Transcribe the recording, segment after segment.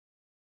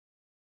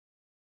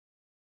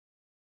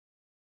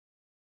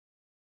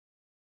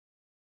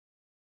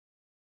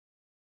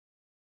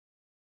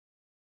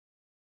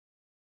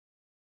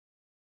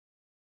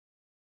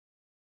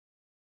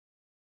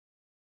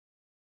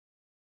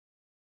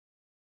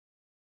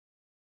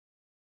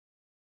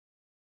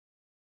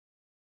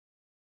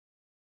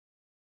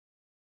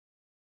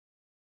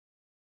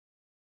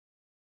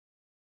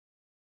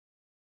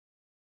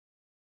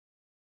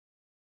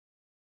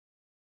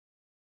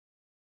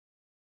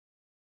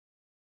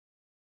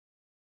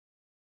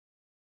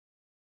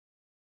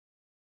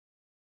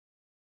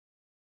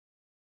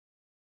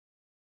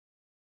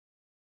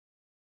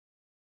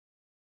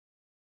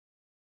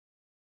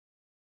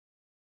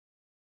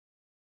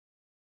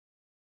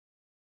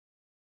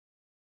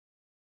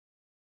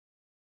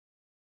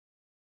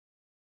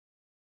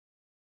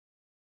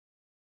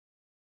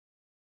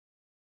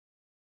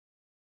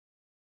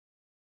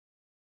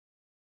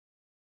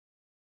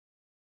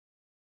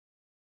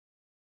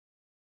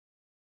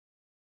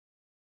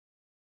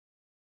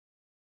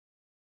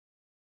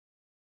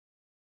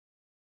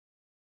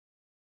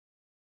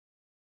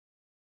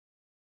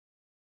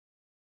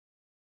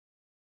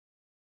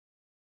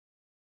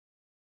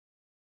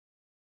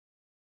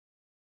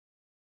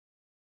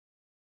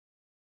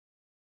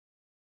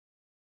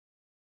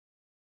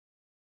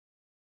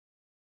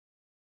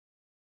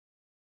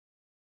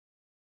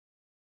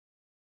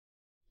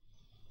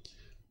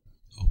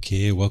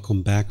Okay,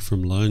 welcome back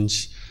from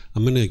lunch.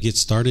 I'm going to get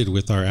started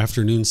with our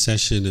afternoon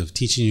session of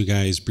teaching you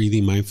guys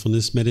breathing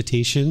mindfulness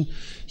meditation.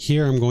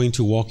 Here I'm going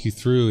to walk you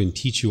through and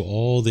teach you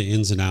all the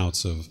ins and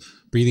outs of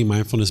breathing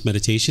mindfulness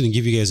meditation and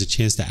give you guys a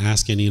chance to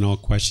ask any and all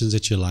questions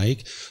that you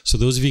like. So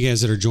those of you guys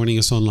that are joining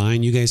us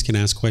online, you guys can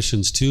ask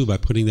questions too by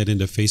putting that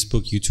into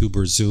Facebook, YouTube,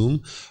 or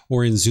Zoom.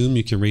 Or in Zoom,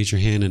 you can raise your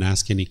hand and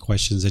ask any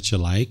questions that you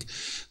like.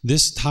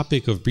 This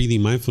topic of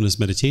breathing mindfulness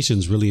meditation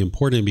is really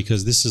important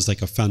because this is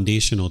like a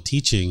foundational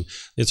teaching.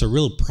 It's a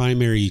real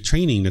primary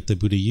training that the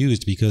Buddha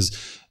used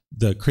because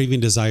the craving,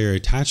 desire,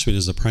 attachment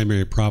is the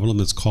primary problem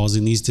that's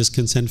causing these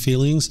discontent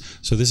feelings.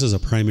 So this is a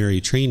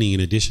primary training in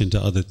addition to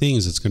other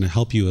things that's going to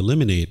help you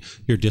eliminate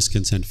your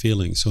discontent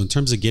feelings. So in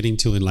terms of getting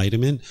to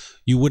enlightenment,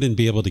 you wouldn't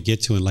be able to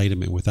get to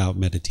enlightenment without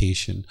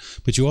meditation.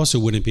 But you also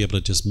wouldn't be able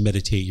to just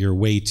meditate your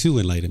way to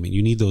enlightenment.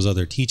 You need those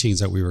other teachings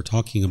that we were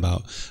talking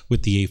about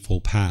with the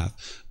Eightfold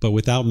Path. But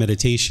without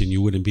meditation,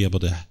 you wouldn't be able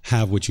to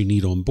have what you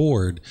need on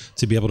board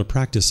to be able to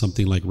practice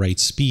something like right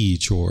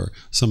speech or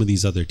some of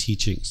these other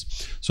teachings.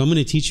 So I'm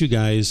going to teach you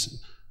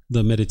guys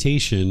the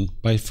meditation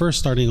by first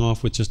starting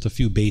off with just a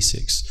few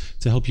basics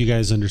to help you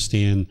guys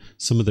understand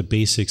some of the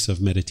basics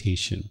of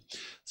meditation.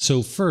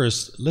 So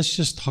first, let's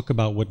just talk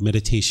about what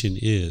meditation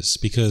is,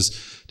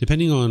 because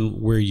depending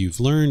on where you've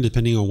learned,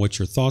 depending on what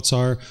your thoughts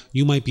are,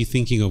 you might be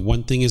thinking of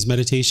one thing as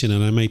meditation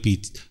and I might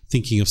be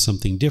thinking of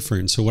something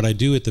different. So what I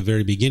do at the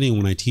very beginning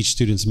when I teach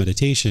students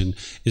meditation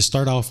is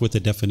start off with a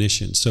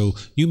definition. So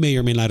you may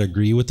or may not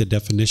agree with the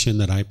definition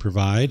that I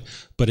provide,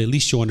 but at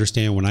least you'll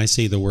understand when I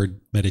say the word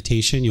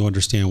meditation, you'll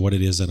understand what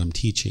it is that I'm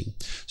teaching.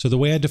 So the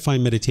way I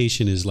define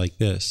meditation is like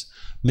this.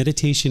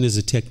 Meditation is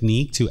a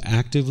technique to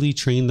actively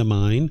train the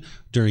mind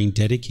during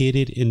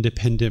dedicated,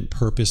 independent,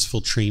 purposeful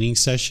training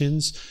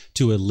sessions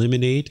to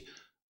eliminate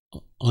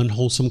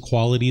unwholesome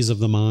qualities of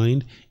the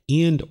mind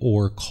and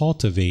or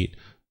cultivate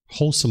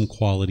wholesome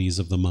qualities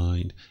of the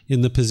mind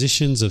in the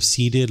positions of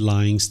seated,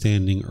 lying,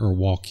 standing, or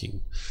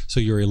walking. So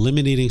you're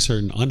eliminating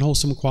certain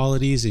unwholesome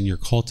qualities and you're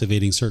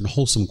cultivating certain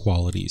wholesome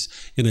qualities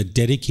in a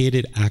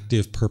dedicated,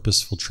 active,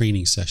 purposeful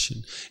training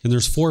session. And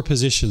there's 4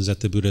 positions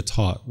that the Buddha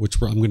taught,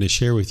 which I'm going to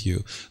share with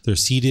you. They're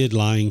seated,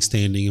 lying,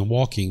 standing, and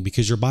walking,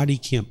 because your body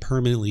can't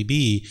permanently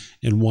be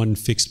in one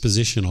fixed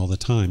position all the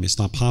time. It's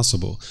not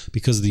possible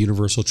because of the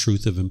universal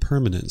truth of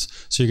impermanence.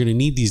 So you're going to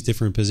need these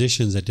different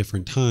positions at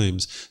different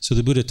times. So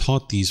the Buddha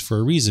taught these for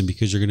a reason,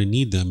 because you're going to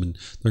need them and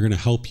they're going to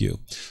help you.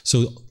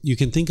 So you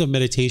can think of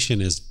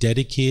meditation as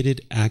dedicated,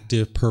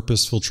 active,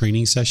 purposeful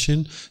training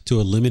session to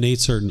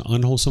eliminate certain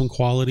unwholesome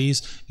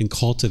qualities and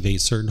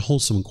cultivate certain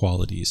wholesome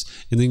qualities.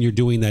 And then you're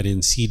doing that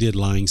in seated,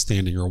 lying,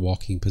 standing, or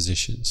walking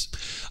positions.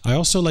 I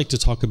also like to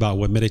talk about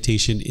what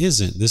meditation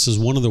isn't. This is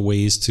one of the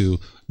ways to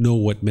know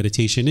what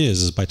meditation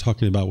is by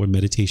talking about what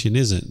meditation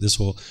isn't. This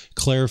will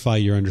clarify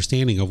your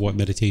understanding of what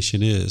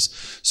meditation is.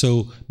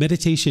 So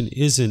meditation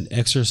isn't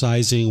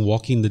exercising,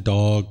 walking the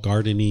dog,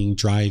 gardening,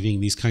 driving,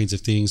 these kinds of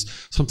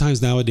things.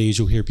 Sometimes nowadays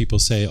you'll hear people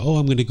say, oh,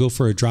 I'm going to go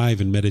for a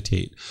drive and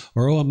meditate,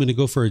 or oh, I'm going to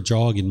go for a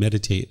jog and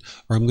meditate,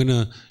 or I'm going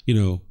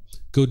to,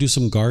 go do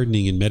some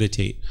gardening and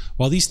meditate.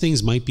 While these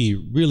things might be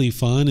really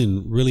fun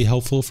and really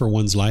helpful for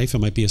one's life, it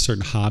might be a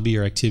certain hobby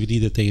or activity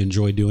that they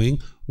enjoy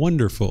doing,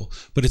 wonderful.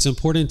 But it's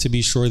important to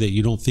be sure that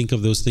you don't think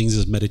of those things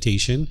as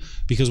meditation,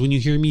 because when you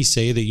hear me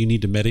say that you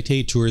need to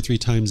meditate 2 or 3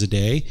 times a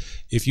day,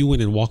 if you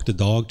went and walked a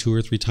dog 2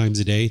 or 3 times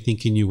a day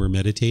thinking you were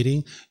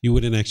meditating, you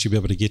wouldn't actually be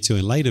able to get to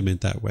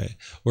enlightenment that way.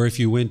 Or if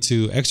you went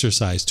to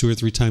exercise 2 or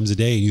 3 times a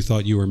day and you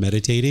thought you were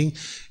meditating,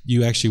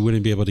 you actually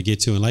wouldn't be able to get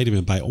to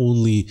enlightenment by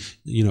only,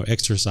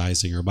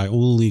 exercising or by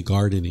only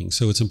gardening.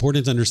 So it's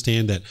important to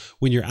understand that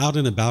when you're out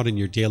and about in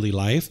your daily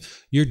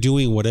life, you're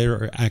doing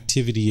whatever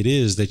activity it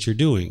is that you're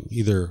doing,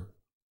 either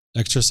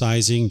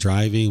exercising,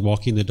 driving,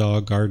 walking the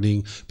dog,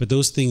 gardening, but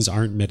those things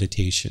aren't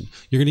meditation.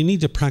 You're going to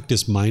need to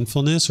practice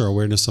mindfulness or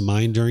awareness of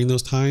mind during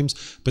those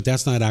times, but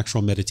that's not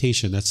actual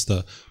meditation. That's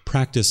the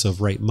practice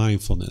of right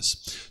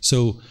mindfulness.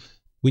 So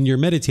when you're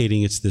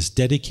meditating, it's this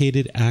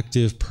dedicated,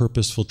 active,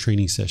 purposeful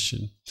training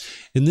session.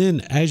 And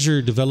then as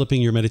you're developing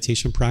your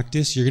meditation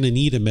practice, you're going to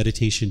need a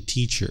meditation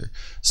teacher.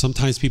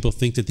 Sometimes people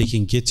think that they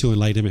can get to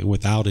enlightenment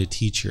without a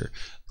teacher.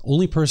 The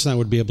only person that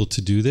would be able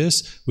to do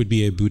this would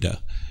be a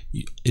Buddha.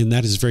 And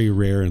that is very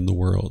rare in the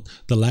world.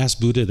 The last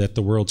Buddha that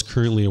the world's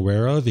currently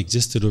aware of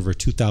existed over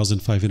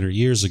 2,500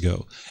 years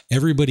ago.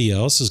 Everybody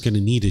else is going to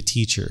need a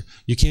teacher.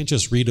 You can't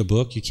just read a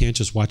book. You can't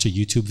just watch a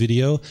YouTube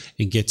video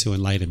and get to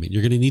enlightenment.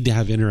 You're going to need to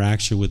have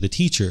interaction with the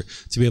teacher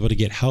to be able to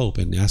get help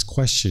and ask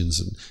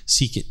questions and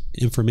seek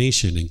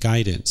information and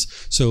guidance.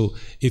 So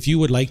if you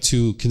would like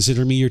to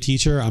consider me your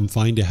teacher, I'm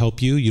fine to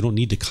help you. You don't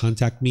need to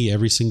contact me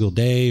every single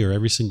day or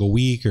every single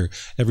week or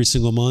every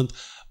single month.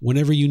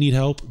 Whenever you need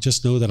help,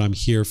 just know that I'm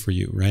here for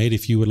you, right?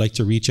 If you would like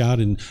to reach out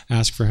and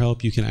ask for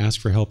help, you can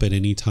ask for help at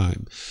any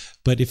time.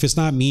 But if it's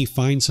not me,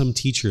 find some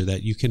teacher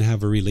that you can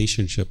have a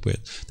relationship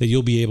with, that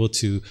you'll be able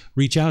to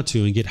reach out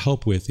to and get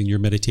help with in your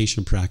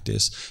meditation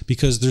practice.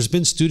 Because there's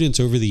been students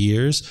over the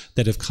years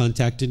that have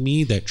contacted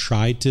me that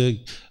tried to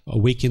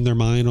awaken their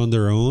mind on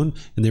their own,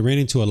 and they ran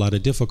into a lot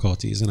of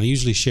difficulties. And I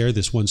usually share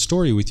this one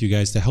story with you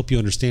guys to help you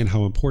understand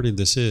how important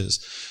this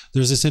is.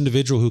 There's this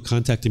individual who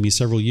contacted me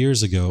several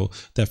years ago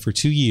that for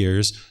 2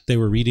 years, they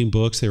were reading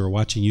books, they were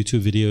watching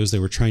YouTube videos, they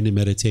were trying to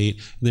meditate,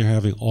 and they were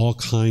having all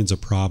kinds of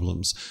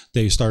problems.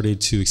 They started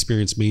to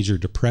experience major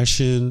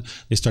depression.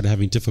 They started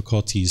having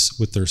difficulties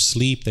with their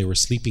sleep. They were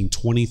sleeping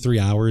 23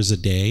 hours a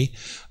day.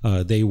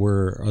 Their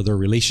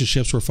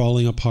relationships were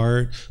falling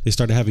apart. They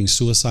started having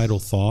suicidal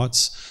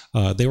thoughts.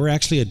 They were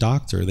actually a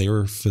doctor. They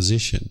were a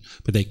physician,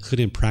 but they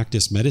couldn't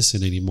practice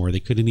medicine anymore. They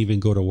couldn't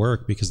even go to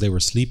work because they were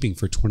sleeping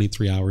for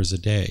 23 hours a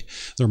day.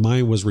 Their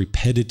mind was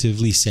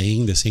repetitively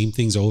saying the same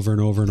things over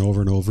and over and over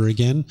and over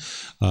again.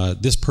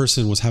 This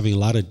person was having a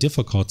lot of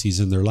difficulties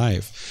in their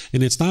life.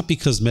 And it's not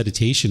because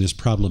meditation is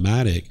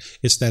problematic.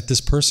 It's that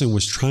this person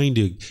was trying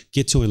to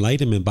get to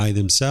enlightenment by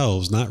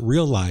themselves, not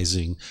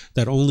realizing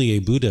that only a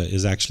Buddha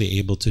is actually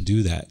able to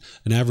do that.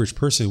 An average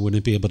person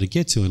wouldn't be able to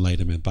get to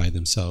enlightenment by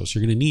themselves.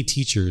 You're going to need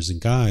teachers and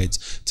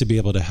guides to be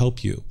able to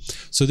help you.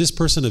 So this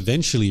person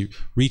eventually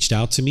reached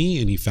out to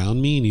me, and he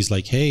found me, and he's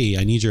like, hey,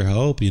 I need your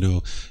help.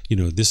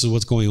 This is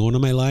what's going on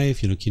in my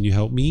life. Can you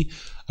help me?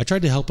 I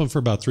tried to help him for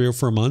about 3 or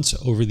 4 months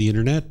over the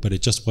internet, but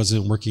it just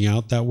wasn't working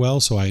out that well.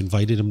 So I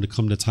invited him to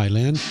come to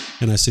Thailand,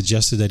 and I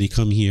suggested that he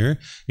come here,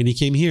 and he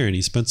came here and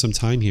he spent some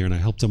time here, and I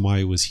helped him while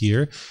he was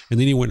here. And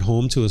then he went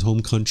home to his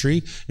home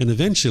country, and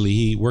eventually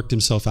he worked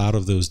himself out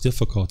of those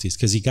difficulties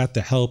because he got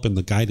the help and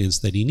the guidance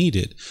that he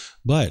needed.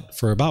 But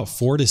for about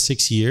 4 to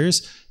 6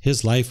 years,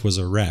 his life was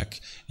a wreck,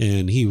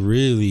 and he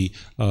really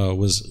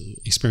was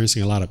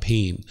experiencing a lot of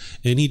pain.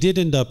 And he did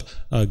end up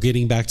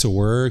getting back to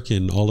work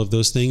and all of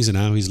those things, and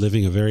now he's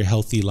living a very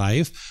healthy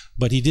life.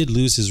 But he did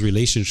lose his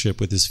relationship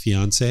with his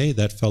fiance.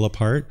 That fell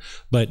apart.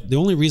 But the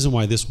only reason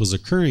why this was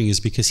occurring is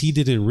because he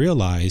didn't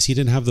realize, he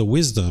didn't have the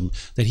wisdom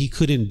that he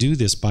couldn't do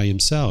this by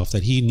himself,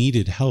 that he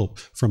needed help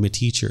from a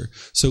teacher.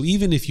 So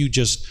even if you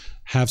just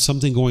have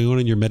something going on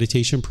in your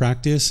meditation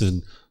practice,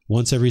 and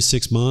once every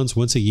 6 months,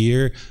 once a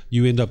year,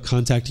 you end up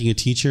contacting a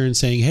teacher and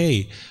saying,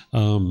 hey,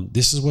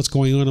 this is what's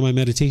going on in my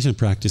meditation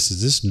practice.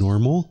 Is this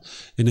normal?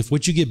 And if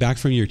what you get back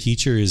from your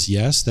teacher is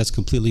yes, that's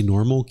completely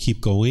normal,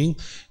 keep going,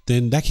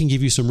 then that can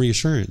give you some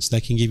reassurance.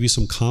 That can give you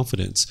some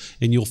confidence.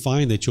 And you'll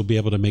find that you'll be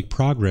able to make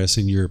progress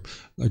in your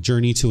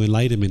journey to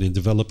enlightenment and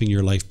developing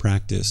your life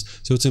practice.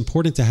 So it's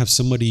important to have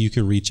somebody you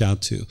can reach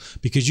out to,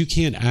 because you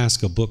can't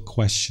ask a book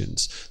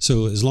questions.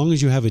 So as long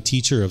as you have a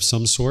teacher of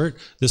some sort,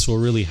 this will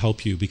really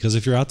help you, because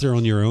if you're out there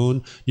on your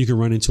own, you can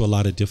run into a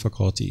lot of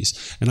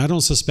difficulties. And I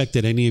don't suspect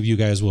that any of you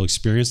guys will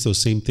experience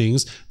those same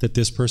things that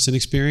this person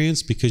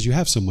experienced, because you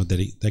have someone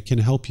that can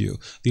help you.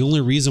 The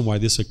only reason why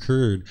this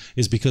occurred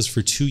is because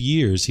for 2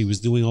 years, he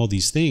was doing all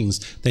these things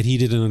that he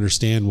didn't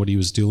understand what he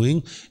was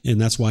doing, and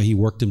that's why he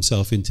worked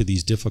himself into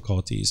these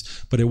difficulties.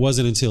 But it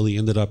wasn't until he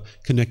ended up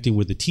connecting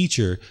with the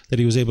teacher that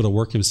he was able to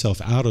work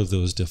himself out of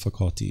those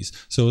difficulties.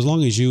 So as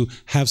long as you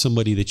have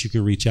somebody that you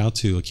can reach out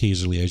to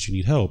occasionally as you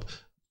need help,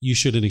 you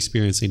shouldn't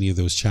experience any of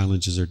those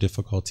challenges or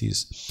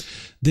difficulties.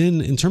 Then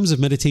in terms of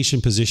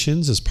meditation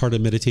positions, as part of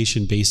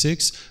meditation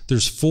basics,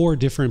 there's 4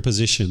 different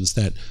positions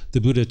that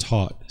the Buddha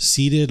taught: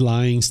 seated,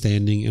 lying,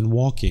 standing, and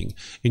walking.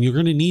 And you're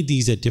going to need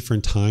these at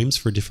different times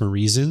for different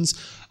reasons.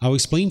 I'll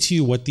explain to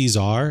you what these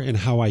are and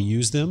how I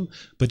use them.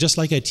 But just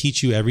like I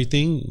teach you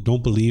everything,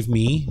 don't believe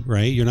me,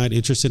 right? You're not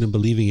interested in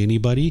believing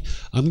anybody.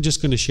 I'm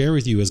just going to share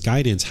with you as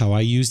guidance how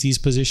I use these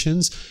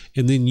positions,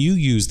 and then you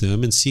use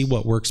them and see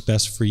what works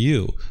best for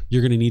you.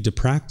 You're going to need to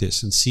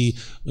practice and see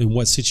in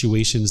what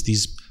situations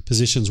these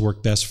positions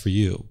work best for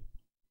you.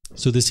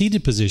 So the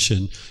seated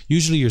position,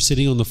 usually you're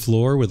sitting on the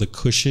floor with a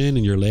cushion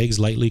and your legs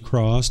lightly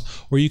crossed,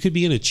 or you could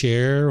be in a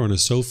chair or on a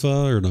sofa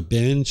or on a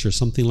bench or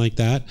something like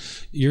that.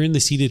 You're in the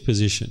seated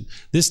position.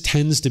 This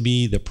tends to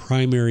be the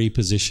primary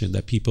position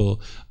that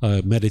people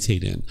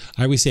meditate in.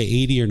 I would say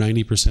 80 or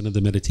 90% of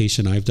the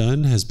meditation I've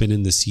done has been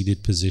in the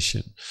seated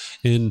position.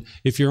 And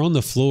if you're on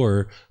the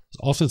floor,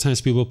 oftentimes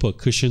people put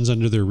cushions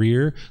under their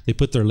rear. They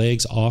put their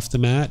legs off the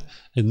mat,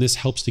 and this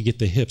helps to get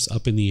the hips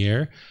up in the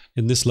air.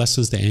 And this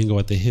lessens the angle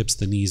at the hips,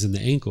 the knees, and the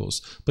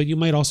ankles. But you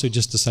might also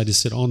just decide to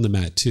sit on the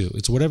mat too.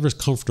 It's whatever's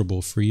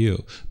comfortable for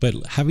you. But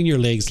having your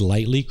legs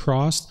lightly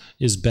crossed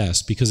is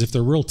best, because if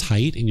they're real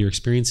tight and you're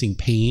experiencing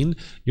pain,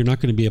 you're not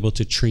going to be able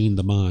to train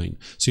the mind.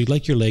 So you'd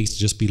like your legs to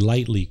just be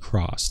lightly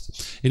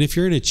crossed. And if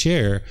you're in a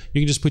chair, you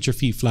can just put your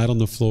feet flat on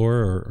the floor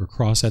or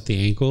cross at the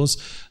ankles.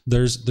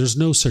 There's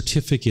no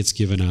certificates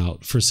given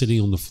out for sitting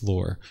on the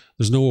floor.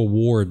 There's no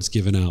awards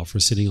given out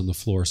for sitting on the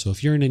floor. So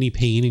if you're in any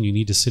pain and you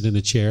need to sit in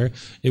a chair,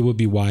 it would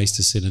be wise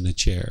to sit in a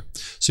chair.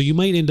 So you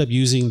might end up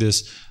using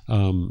this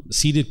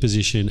seated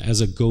position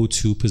as a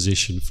go-to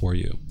position for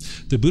you.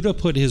 The Buddha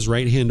put his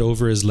right hand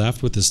over his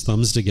left with his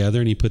thumbs together,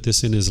 and he put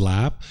this in his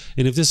lap.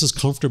 And if this is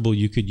comfortable,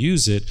 you could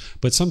use it,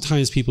 but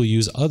sometimes people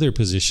use other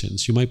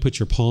positions. You might put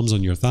your palms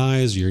on your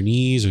thighs or your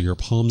knees or your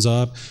palms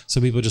up.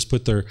 Some people just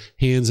put their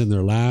hands in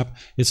their lap.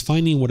 It's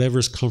finding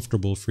whatever's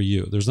comfortable for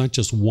you. There's not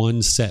just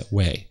one set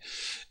way.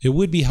 It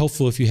would be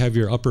helpful if you have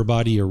your upper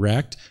body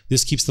erect.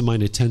 This keeps the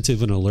mind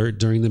attentive and alert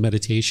during the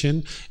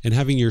meditation. And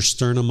having your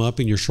sternum up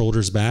and your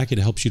shoulders back, it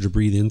helps you to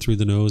breathe in through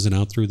the nose and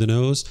out through the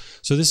nose.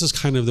 So this is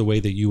kind of the way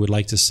that you would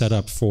like to set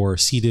up for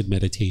seated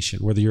meditation,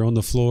 whether you're on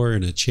the floor,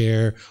 in a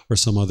chair, or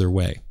some other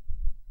way.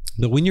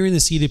 But when you're in the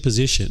seated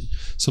position,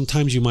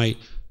 sometimes you might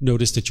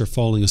notice that you're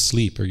falling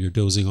asleep or you're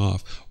dozing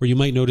off, or you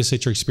might notice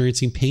that you're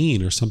experiencing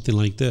pain or something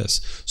like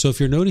this. So if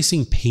you're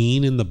noticing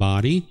pain in the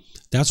body,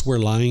 that's where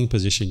lying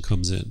position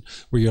comes in,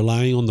 where you're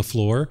lying on the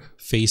floor,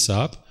 face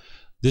up.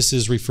 This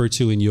is referred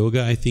to in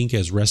yoga, I think,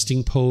 as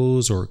resting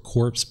pose or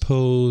corpse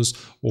pose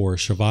or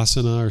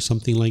shavasana or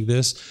something like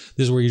this.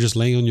 This is where you're just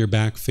laying on your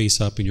back,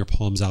 face up, and your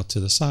palms out to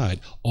the side.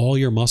 All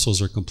your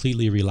muscles are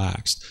completely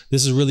relaxed.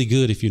 This is really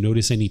good if you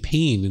notice any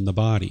pain in the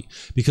body,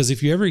 because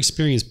if you ever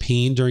experience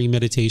pain during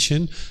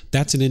meditation,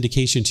 that's an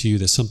indication to you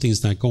that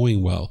something's not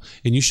going well,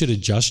 and you should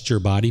adjust your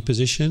body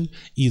position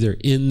either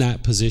in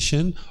that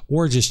position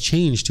or just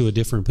change to a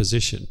different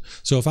position.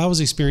 So if I was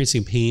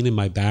experiencing pain in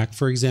my back,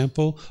 for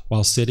example,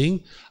 while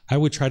sitting, I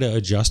would try to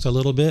adjust a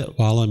little bit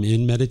while I'm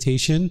in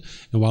meditation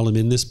and while I'm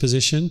in this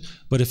position.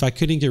 But if I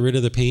couldn't get rid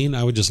of the pain,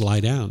 I would just lie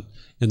down,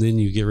 and then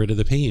you get rid of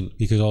the pain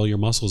because all your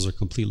muscles are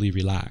completely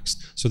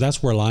relaxed. So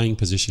that's where lying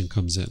position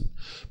comes in.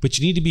 But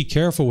you need to be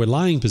careful with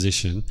lying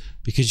position,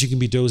 because you can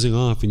be dozing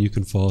off and you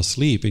can fall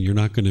asleep and you're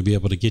not going to be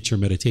able to get your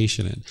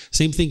meditation in.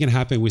 Same thing can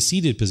happen with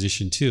seated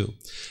position too.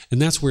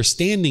 And that's where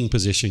standing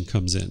position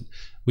comes in.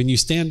 When you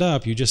stand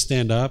up, you just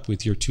stand up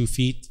with your 2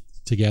 feet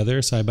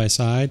together side by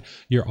side.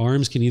 Your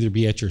arms can either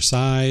be at your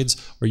sides,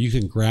 or you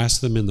can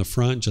grasp them in the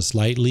front just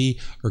lightly,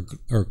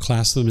 or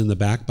clasp them in the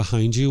back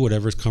behind you,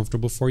 whatever is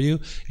comfortable for you.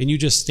 And you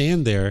just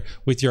stand there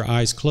with your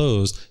eyes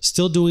closed,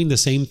 still doing the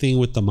same thing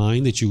with the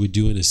mind that you would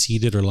do in a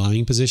seated or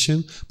lying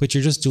position, but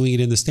you're just doing it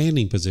in the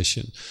standing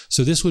position.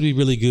 So this would be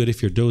really good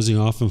if you're dozing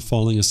off and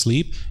falling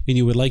asleep and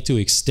you would like to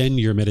extend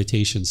your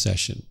meditation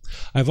session.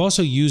 I've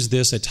also used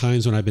this at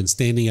times when I've been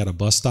standing at a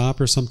bus stop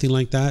or something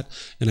like that,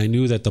 and I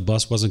knew that the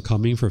bus wasn't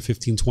coming for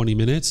 15-20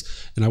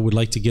 minutes, and I would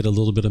like to get a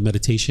little bit of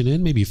meditation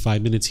in, maybe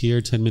 5 minutes here,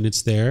 10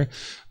 minutes there.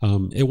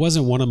 It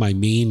wasn't one of my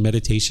main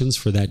meditations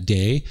for that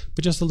day,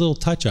 but just a little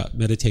touch-up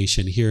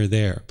meditation here or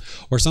there.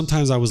 Or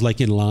sometimes I was like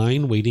in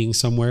line waiting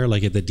somewhere,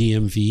 like at the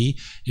DMV,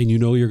 and you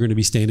know you're going to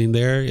be standing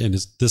there, and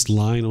this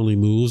line only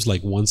moves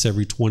like once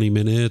every 20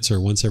 minutes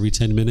or once every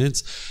 10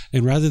 minutes.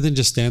 And rather than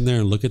just stand there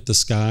and look at the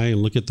sky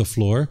and look at the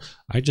floor,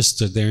 I just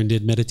stood there and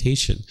did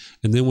meditation.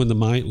 And then when the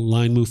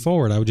line moved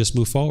forward, I would just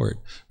move forward,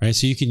 right?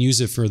 So you can use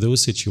it for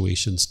those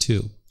situations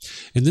too.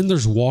 And then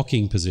there's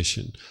walking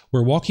position.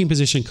 Where walking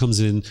position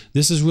comes in,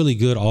 this is really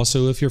good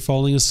also if you're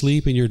falling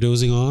asleep and you're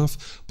dozing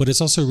off, but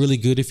it's also really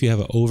good if you have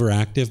an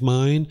overactive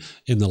mind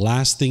and the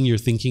last thing you're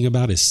thinking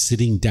about is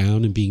sitting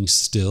down and being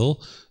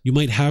still. You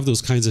might have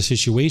those kinds of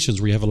situations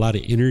where you have a lot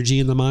of energy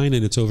in the mind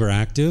and it's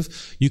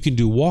overactive. You can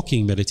do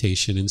walking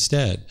meditation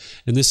instead.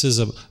 And this is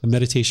a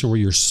meditation where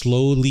you're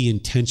slowly,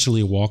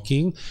 intentionally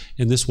walking,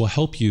 and this will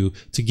help you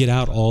to get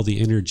out all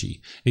the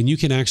energy. And you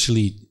can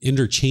actually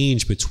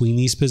interchange between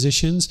these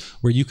positions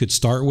where you could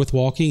start with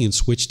walking and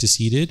switch to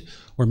seated,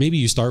 or maybe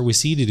you start with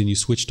seated and you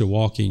switch to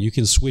walking. You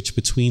can switch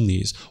between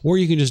these, or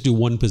you can just do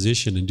one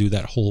position and do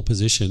that whole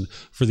position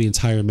for the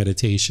entire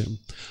meditation.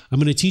 I'm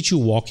going to teach you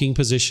walking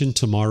position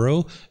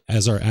tomorrow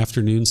as our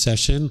afternoon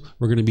session.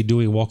 We're going to be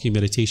doing walking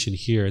meditation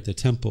here at the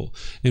temple.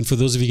 And for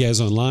those of you guys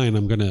online,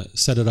 I'm going to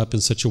set it up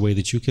in such a way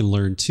that you can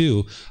learn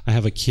too. I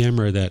have a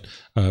camera that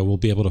will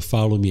be able to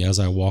follow me as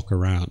I walk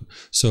around.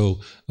 So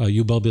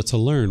you'll be able to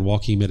learn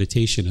walking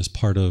meditation as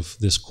part of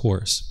this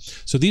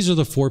course. So these are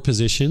the 4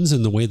 positions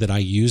and the way that I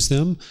use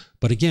them.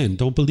 But again,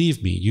 don't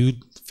believe me. You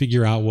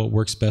figure out what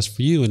works best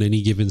for you in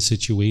any given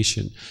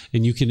situation.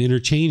 And you can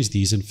interchange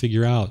these and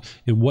figure out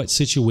in what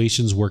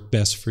situations work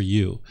best for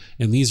you.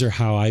 And these are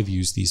how I've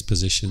used these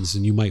positions.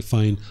 And you might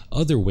find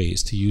other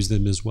ways to use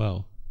them as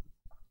well.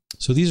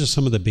 So these are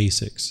some of the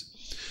basics.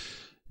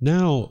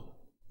 Now,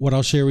 what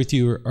I'll share with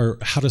you are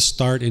how to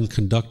start and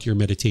conduct your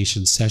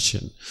meditation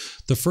session.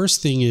 The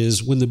first thing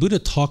is when the Buddha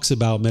talks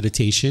about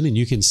meditation, and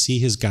you can see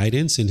his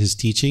guidance in his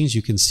teachings,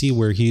 you can see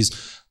where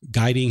he's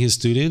guiding his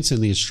students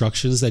and the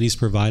instructions that he's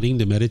providing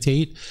to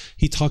meditate.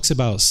 He talks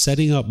about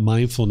setting up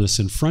mindfulness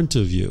in front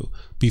of you,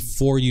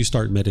 before you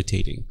start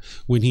meditating.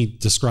 When he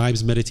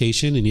describes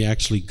meditation and he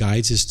actually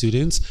guides his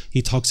students,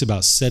 he talks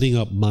about setting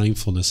up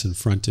mindfulness in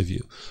front of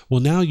you.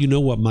 Well, now you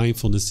know what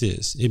mindfulness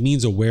is. It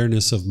means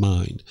awareness of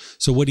mind.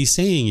 So what he's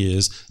saying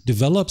is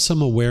develop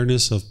some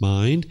awareness of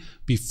mind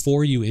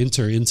before you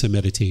enter into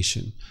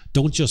meditation.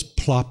 Don't just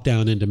plop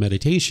down into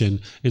meditation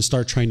and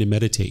start trying to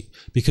meditate,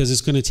 because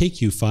it's going to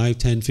take you 5,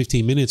 10,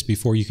 15 minutes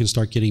before you can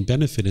start getting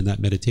benefit in that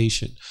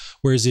meditation.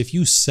 Whereas if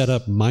you set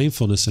up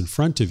mindfulness in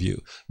front of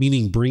you,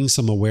 meaning bring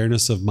some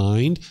awareness of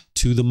mind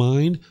to the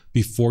mind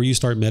before you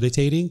start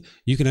meditating,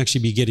 you can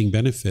actually be getting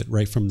benefit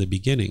right from the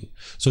beginning.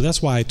 So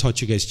that's why I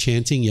taught you guys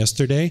chanting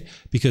yesterday,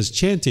 because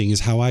chanting is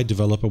how I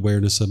develop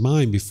awareness of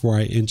mind before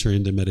I enter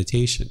into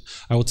meditation.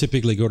 I will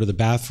typically go to the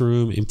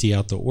bathroom, empty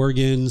out the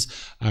organs.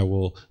 I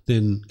will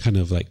then kind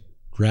of like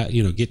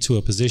get to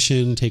a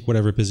position, take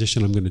whatever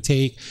position I'm going to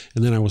take,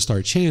 and then I will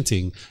start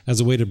chanting as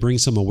a way to bring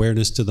some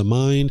awareness to the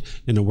mind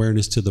and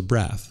awareness to the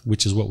breath,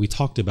 which is what we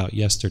talked about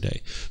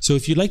yesterday. So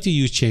if you'd like to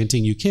use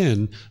chanting, you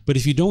can, but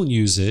if you don't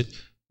use it,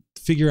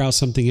 figure out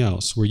something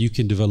else where you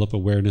can develop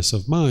awareness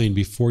of mind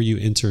before you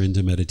enter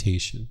into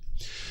meditation.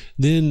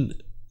 Then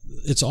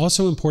it's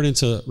also important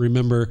to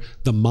remember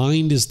the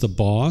mind is the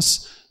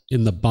boss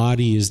and the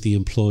body is the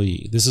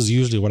employee. This is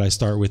usually what I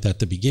start with at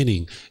the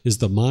beginning, is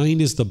the mind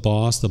is the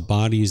boss, the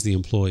body is the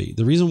employee.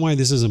 The reason why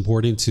this is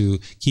important to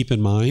keep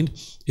in mind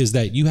is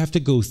that you have to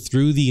go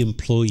through the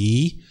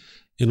employee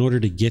in order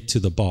to get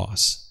to the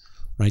boss,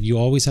 right? You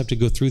always have to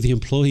go through the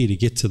employee to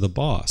get to the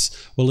boss.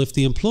 Well, if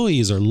the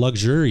employees are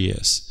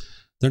luxurious,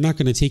 they're not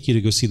going to take you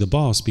to go see the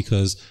boss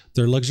because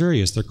they're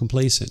luxurious, they're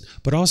complacent.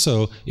 But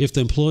also, if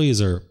the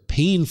employees are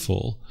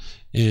painful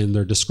and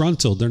they're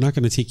disgruntled, they're not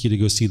going to take you to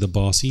go see the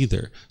boss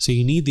either. So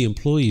you need the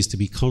employees to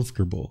be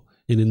comfortable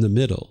and in the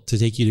middle to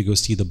take you to go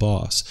see the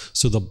boss.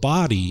 So the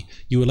body,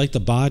 you would like the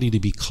body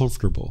to be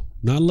comfortable,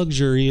 not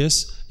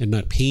luxurious and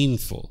not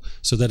painful,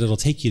 so that it'll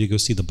take you to go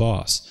see the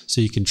boss, so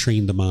you can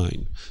train the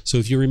mind. So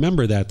if you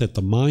remember that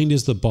the mind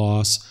is the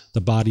boss,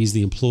 the body is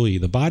the employee.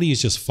 The body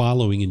is just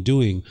following and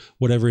doing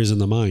whatever is in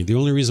the mind. The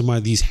only reason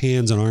why these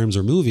hands and arms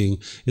are moving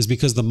is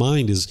because the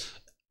mind is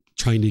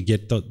trying to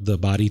get the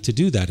body to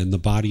do that, and the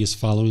body is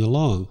following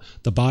along.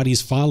 The body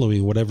is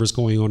following whatever's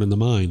going on in the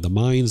mind. The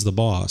mind's the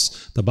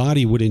boss. The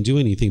body wouldn't do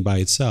anything by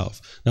itself.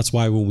 That's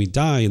why when we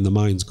die and the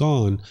mind's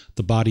gone,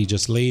 the body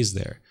just lays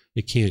there.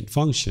 It can't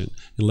function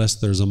unless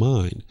there's a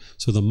mind.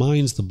 So the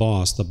mind's the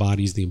boss, the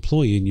body's the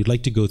employee, and you'd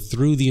like to go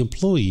through the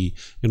employee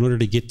in order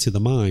to get to the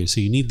mind. So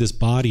you need this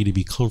body to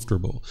be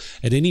comfortable.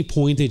 At any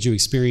point that you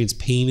experience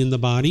pain in the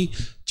body,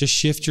 just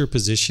shift your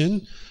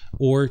position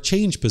or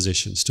change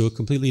positions to a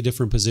completely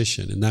different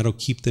position, and that'll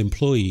keep the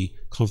employee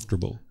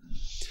comfortable.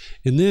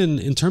 And then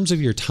in terms of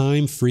your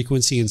time,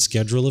 frequency, and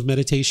schedule of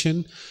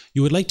meditation,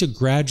 you would like to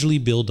gradually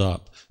build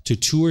up to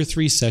 2 or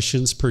 3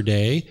 sessions per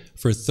day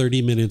for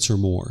 30 minutes or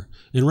more.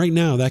 And right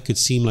now that could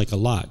seem like a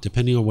lot,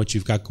 depending on what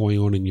you've got going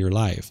on in your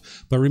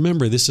life. But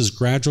remember, this is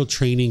gradual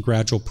training,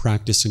 gradual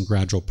practice, and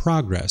gradual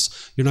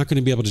progress. You're not going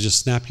to be able to just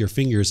snap your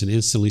fingers and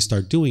instantly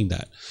start doing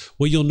that.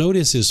 What you'll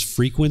notice is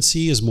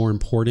frequency is more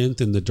important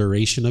than the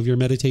duration of your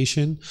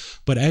meditation.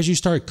 But as you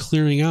start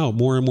clearing out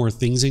more and more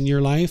things in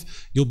your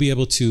life, you'll be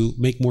able to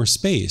make more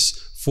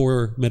space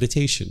for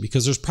meditation,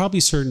 because there's probably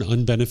certain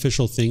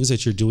unbeneficial things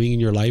that you're doing in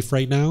your life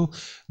right now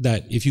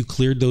that if you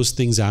cleared those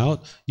things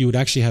out, you would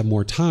actually have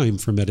more time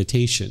for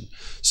meditation.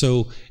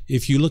 So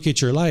if you look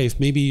at your life,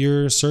 maybe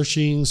you're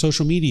searching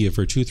social media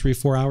for 2, 3,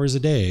 4 hours a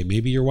day.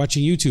 Maybe you're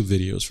watching YouTube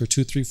videos for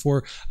 2, 3,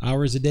 4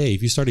 hours a day.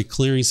 If you started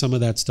clearing some of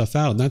that stuff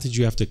out, not that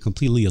you have to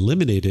completely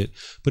eliminate it,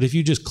 but if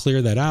you just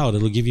clear that out,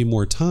 it'll give you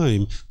more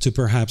time to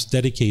perhaps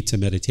dedicate to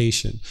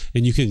meditation,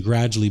 and you can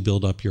gradually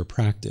build up your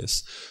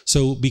practice.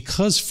 So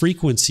because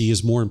frequency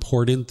is more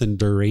important than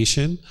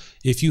duration,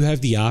 if you have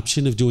the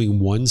option of doing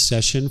 1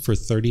 session for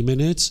 30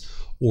 minutes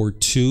or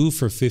 2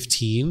 for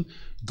 15,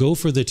 go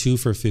for the 2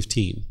 for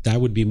 15.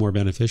 That would be more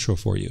beneficial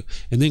for you.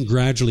 And then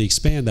gradually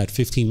expand that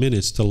 15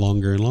 minutes to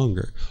longer and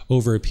longer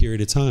over a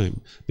period of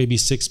time. Maybe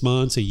 6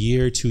 months, a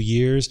year, 2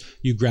 years,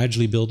 you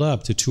gradually build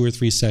up to 2 or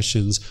 3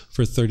 sessions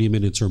for 30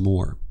 minutes or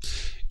more.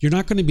 You're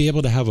not going to be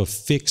able to have a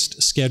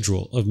fixed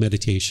schedule of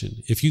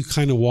meditation. If you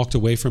kind of walked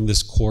away from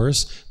this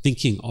course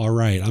thinking, all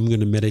right, I'm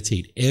going to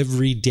meditate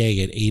every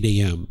day at 8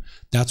 a.m.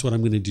 That's what I'm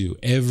going to do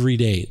every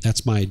day.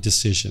 That's my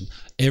decision.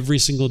 Every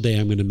single day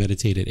I'm going to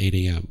meditate at 8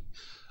 a.m.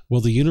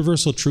 Well, the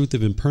universal truth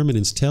of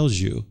impermanence tells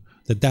you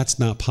that that's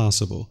not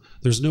possible.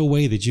 There's no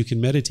way that you can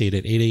meditate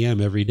at 8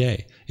 a.m. every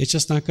day. It's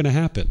just not going to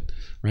happen,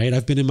 right?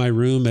 I've been in my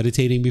room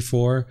meditating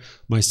before.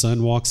 My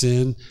son walks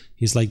in.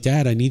 He's like,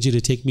 Dad, I need you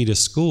to take me to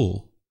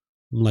school.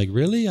 I'm like,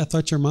 really? I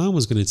thought your mom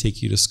was going to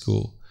take you to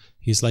school.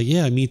 He's like,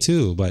 yeah, me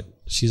too, but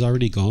she's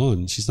already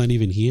gone. She's not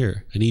even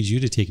here. I need you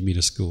to take me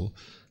to school.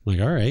 I'm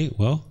like, all right,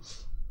 well,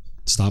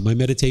 stop my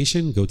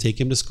meditation, go take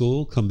him to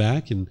school, come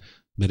back and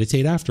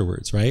meditate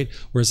afterwards, right?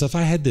 Whereas if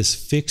I had this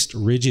fixed,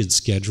 rigid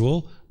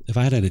schedule, if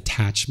I had an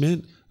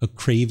attachment a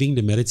craving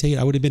to meditate,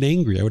 I would have been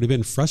angry. I would have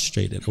been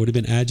frustrated. I would have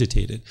been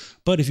agitated.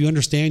 But if you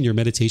understand your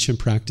meditation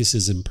practice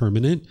is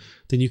impermanent,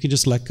 then you can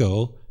just let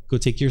go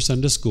take your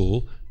son to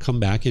school, come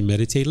back and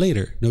meditate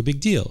later. No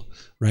big deal,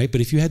 right? But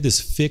if you had this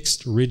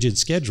fixed, rigid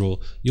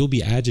schedule, you'll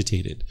be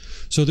agitated.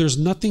 So there's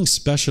nothing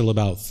special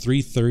about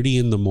 3:30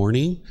 in the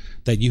morning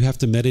that you have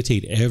to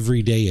meditate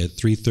every day at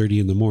 3:30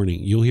 in the morning.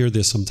 You'll hear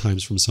this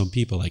sometimes from some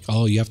people, like,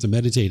 oh, you have to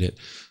meditate at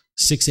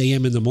 6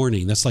 a.m. in the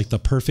morning. That's like the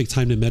perfect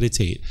time to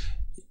meditate.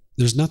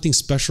 There's nothing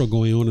special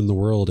going on in the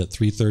world at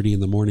 3:30 in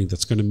the morning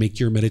that's going to make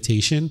your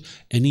meditation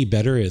any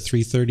better at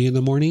 3:30 in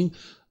the morning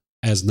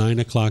as 9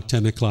 o'clock,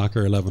 10 o'clock,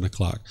 or 11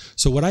 o'clock.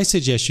 So what I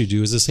suggest you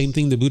do is the same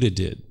thing the Buddha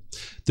did.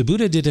 The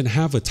Buddha didn't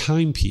have a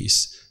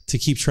timepiece to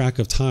keep track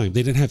of time.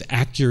 They didn't have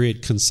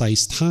accurate,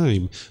 concise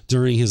time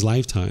during his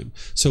lifetime.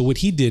 So what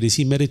he did is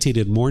he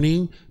meditated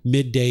morning,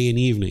 midday, and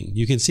evening.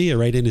 You can see it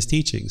right in his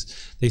teachings.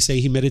 They say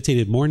he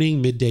meditated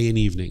morning, midday, and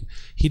evening.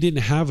 He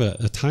didn't have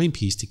a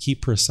timepiece to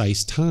keep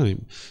precise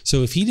time.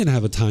 So if he didn't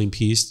have a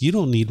timepiece, you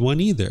don't need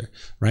one either,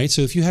 right?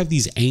 So if you have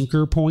these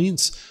anchor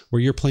points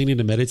where you're planning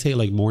to meditate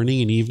like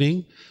morning and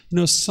evening,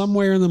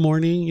 somewhere in the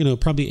morning,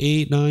 probably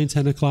 8, 9,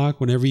 10 o'clock,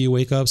 whenever you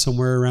wake up,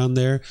 somewhere around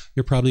there,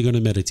 you're probably going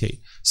to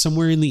meditate.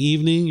 Somewhere in the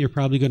evening, you're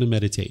probably going to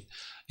meditate.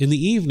 In the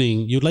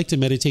evening, you'd like to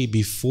meditate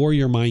before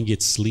your mind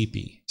gets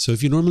sleepy. So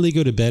if you normally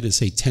go to bed at,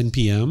 say, 10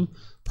 p.m.,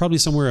 probably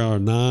somewhere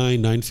around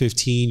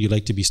 9:15, you'd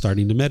like to be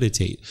starting to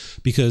meditate.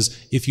 Because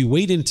if you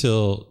wait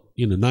until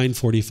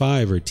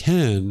 9:45 or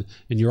 10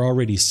 and you're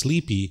already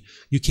sleepy,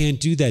 you can't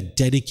do that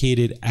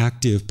dedicated,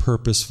 active,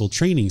 purposeful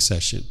training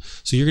session.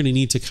 So you're going to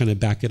need to kind of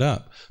back it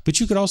up. But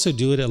you could also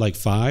do it at like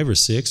 5 or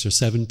 6 or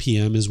 7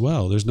 p.m. as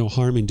well. There's no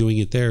harm in doing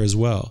it there as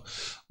well.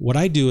 What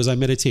I do is I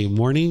meditate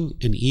morning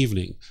and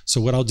evening.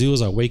 So what I'll do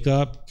is I'll wake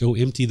up, go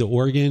empty the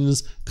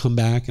organs, come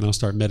back, and I'll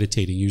start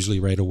meditating, usually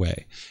right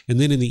away. And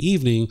then in the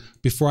evening,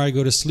 before I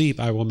go to sleep,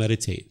 I will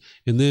meditate.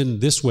 And then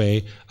this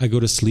way, I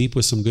go to sleep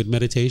with some good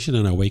meditation,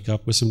 and I wake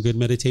up with some good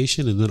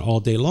meditation, and then all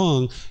day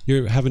long,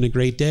 you're having a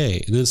great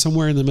day. And then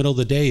somewhere in the middle of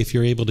the day, if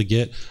you're able to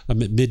get a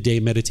midday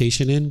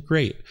meditation in,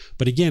 great.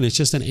 But again, it's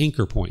just an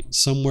anchor point,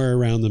 somewhere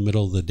around the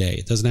middle of the day.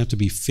 It doesn't have to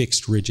be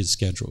fixed, rigid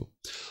schedule.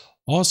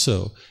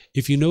 Also,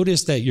 if you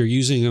notice that you're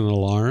using an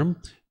alarm,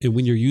 and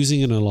when you're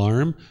using an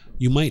alarm,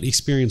 you might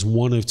experience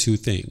one of two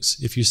things.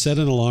 If you set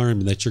an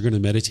alarm that you're going to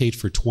meditate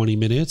for 20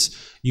 minutes,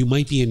 you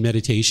might be in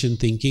meditation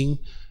thinking,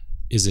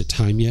 is it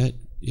time yet?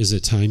 Is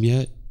it time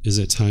yet? Is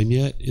it time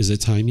yet? Is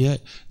it time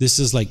yet? This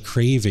is like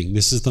craving.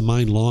 This is the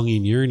mind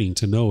longing, yearning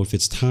to know if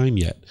it's time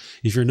yet.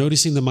 If you're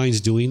noticing the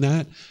mind's doing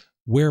that,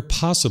 where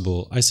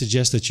possible, I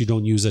suggest that you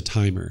don't use a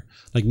timer.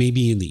 Like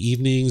maybe in the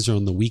evenings or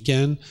on the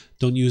weekend,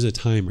 don't use a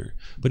timer.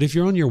 But if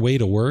you're on your way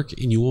to work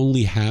and you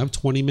only have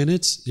 20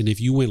 minutes, and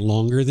if you went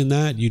longer than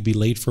that, you'd be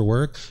late for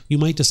work, you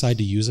might decide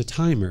to use a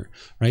timer,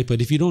 right? But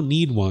if you don't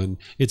need one,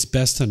 it's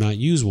best to not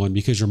use one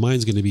because your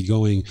mind's going to be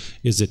going,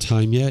 is it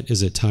time yet?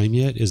 Is it time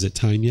yet? Is it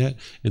time yet?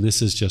 And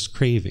this is just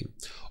craving.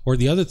 Or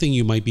the other thing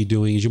you might be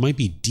doing is you might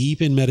be deep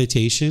in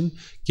meditation,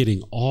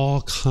 getting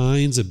all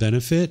kinds of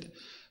benefit,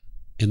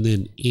 and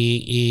then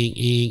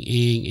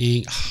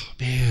oh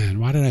man,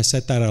 why did I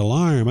set that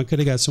alarm? I could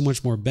have got so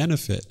much more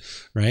benefit,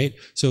 right?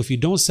 So if you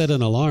don't set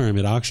an alarm,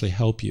 it'll actually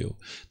help you.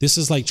 This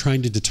is like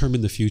trying to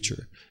determine the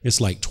future. It's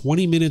like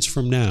 20 minutes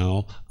from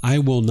now, I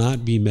will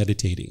not be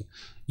meditating.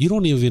 You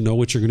don't even know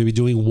what you're going to be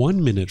doing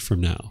 1 minute from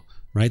now,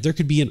 right? There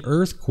could be an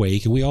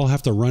earthquake and we all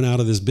have to run out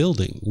of this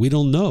building. We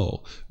don't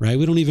know, right?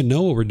 We don't even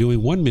know what we're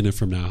doing 1 minute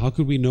from now. How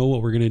could we know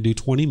what we're going to do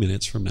 20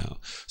 minutes from now?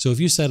 So if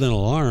you set an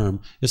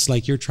alarm, it's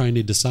like you're trying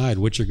to decide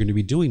what you're going to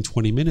be doing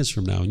 20 minutes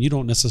from now, and you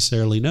don't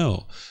necessarily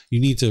know. You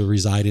need to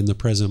reside in the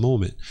present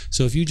moment.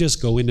 So if you just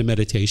go into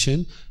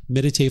meditation,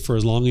 meditate for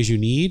as long as you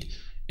need,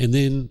 and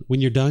then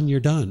when you're done,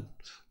 you're done.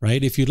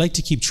 Right? If you'd like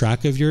to keep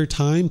track of your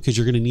time, because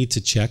you're going to need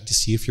to check to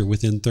see if you're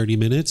within 30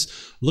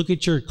 minutes, look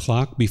at your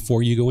clock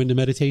before you go into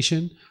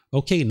meditation.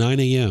 Okay, 9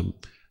 a.m.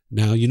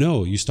 Now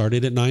you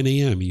started at 9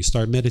 a.m. and you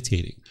start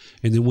meditating.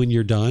 And then when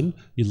you're done,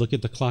 you look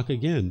at the clock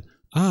again.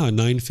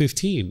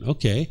 9:15.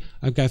 Okay,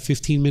 I've got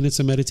 15 minutes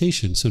of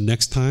meditation. So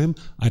next time,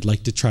 I'd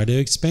like to try to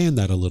expand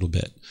that a little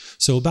bit.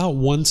 So about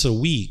once a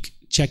week,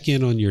 check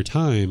in on your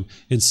time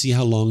and see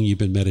how long you've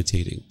been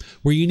meditating.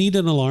 Where you need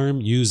an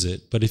alarm, use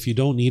it. But if you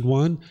don't need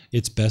one,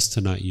 it's best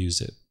to not use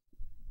it.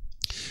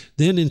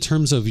 Then in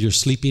terms of your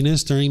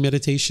sleepiness during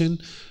meditation,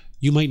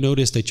 you might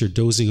notice that you're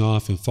dozing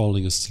off and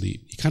falling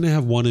asleep. You kind of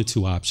have one or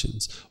two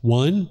options.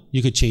 One,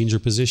 you could change your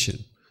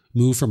position.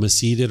 Move from a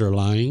seated or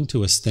lying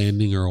to a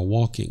standing or a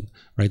walking,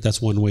 right?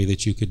 That's one way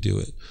that you could do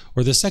it.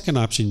 Or the second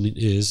option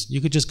is you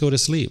could just go to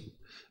sleep.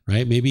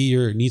 Right? Maybe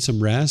you need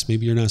some rest.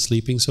 Maybe you're not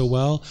sleeping so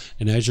well.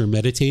 And as you're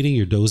meditating,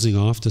 you're dozing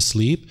off to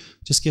sleep.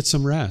 Just get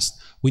some rest.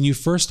 When you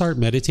first start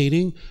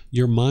meditating,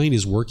 your mind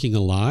is working a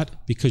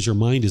lot because your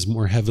mind is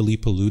more heavily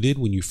polluted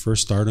when you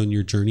first start on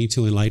your journey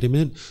to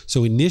enlightenment.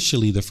 So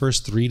initially, the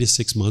first 3 to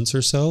 6 months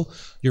or so,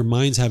 your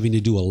mind's having to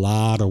do a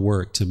lot of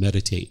work to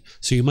meditate.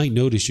 So you might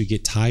notice you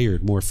get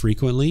tired more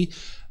frequently.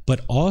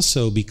 But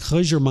also,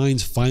 because your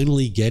mind's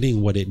finally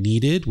getting what it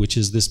needed, which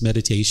is this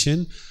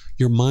meditation,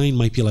 your mind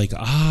might be like,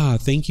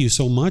 thank you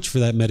so much for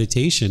that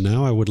meditation.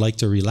 Now I would like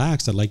to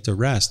relax. I'd like to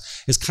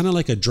rest. It's kind of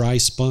like a dry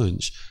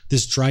sponge.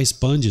 This dry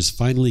sponge is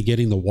finally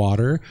getting the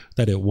water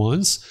that it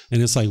wants.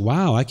 And it's like,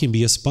 wow, I can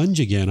be a sponge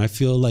again. I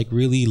feel like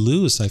really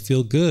loose. I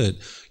feel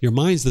good. Your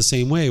mind's the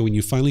same way. When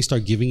you finally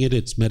start giving it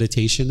its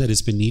meditation that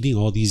it's been needing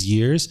all these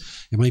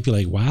years, it might be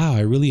like, wow,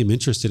 I really am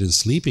interested in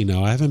sleeping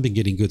now. I haven't been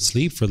getting good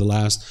sleep for the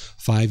last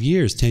 5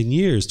 years, 10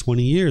 years,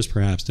 20 years,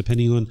 perhaps,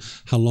 depending on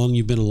how long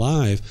you've been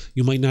alive.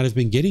 You might not have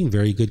been getting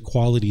very good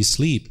quality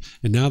sleep.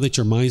 And now that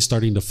your mind's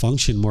starting to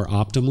function more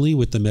optimally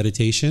with the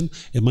meditation,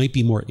 it might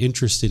be more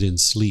interested in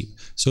sleep.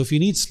 So if you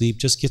need sleep,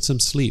 just get some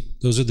sleep.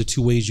 Those are the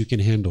two ways you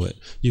can handle it.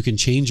 You can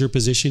change your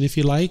position if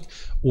you like,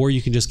 or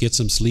you can just get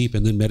some sleep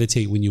and then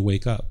meditate when you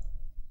wake up.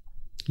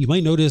 You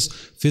might notice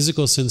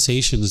physical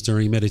sensations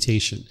during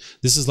meditation.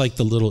 This is like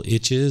the little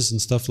itches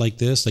and stuff like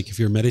this. Like if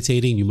you're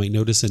meditating, you might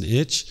notice an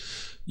itch.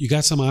 You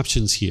got some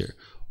options here.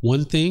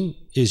 One thing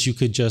is you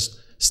could just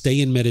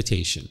stay in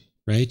meditation,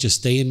 right?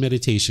 Just stay in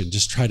meditation.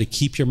 Just try to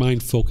keep your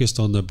mind focused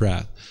on the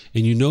breath.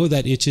 And you know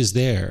that itch is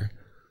there,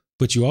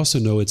 but you also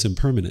know it's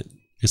impermanent.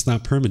 It's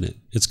not permanent.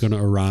 It's going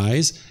to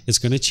arise, it's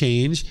going to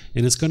change,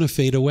 and it's going to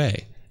fade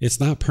away. It's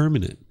not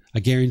permanent. I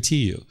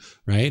guarantee you,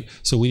 right?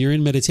 So when you're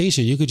in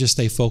meditation, you could just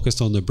stay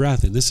focused on the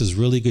breath. And this is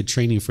really good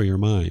training for your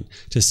mind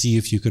to see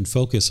if you can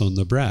focus on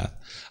the breath.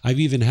 I've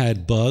even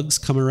had bugs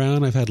come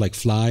around. I've had like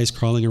flies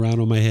crawling around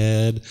on my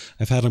head.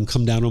 I've had them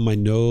come down on my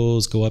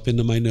nose, go up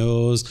into my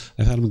nose.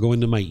 I've had them go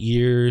into my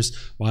ears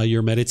while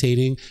you're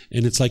meditating.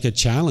 And it's like a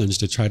challenge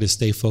to try to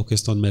stay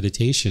focused on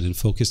meditation and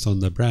focused on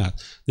the breath.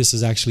 This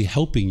is actually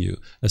helping you,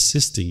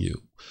 assisting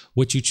you.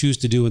 What you choose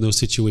to do in those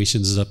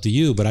situations is up to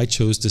you, but I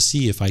chose to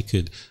see if I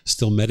could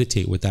still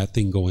meditate with that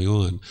thing going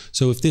on.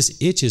 So if this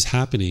itch is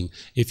happening,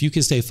 if you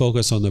can stay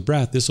focused on the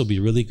breath, this will be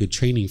really good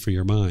training for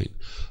your mind.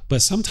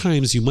 But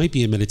sometimes you might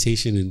be in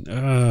meditation and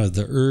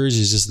the urge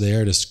is just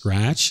there to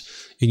scratch,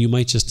 and you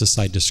might just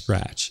decide to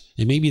scratch.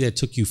 And maybe that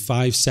took you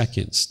 5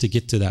 seconds to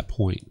get to that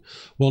point.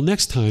 Well,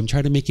 next time,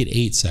 try to make it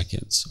 8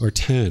 seconds or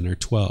 10 or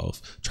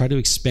 12. Try to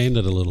expand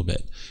it a little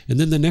bit. And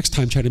then the next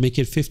time, try to make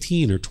it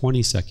 15 or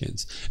 20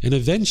 seconds. And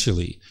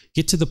eventually,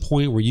 get to the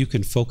point where you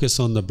can focus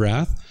on the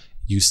breath.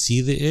 You see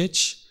the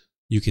itch,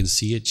 you can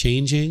see it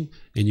changing,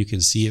 and you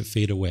can see it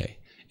fade away.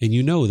 And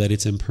you know that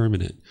it's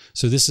impermanent.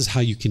 So this is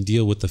how you can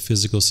deal with the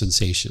physical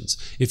sensations.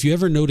 If you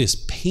ever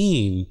notice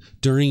pain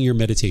during your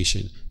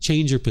meditation,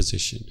 change your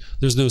position.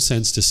 There's no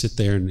sense to sit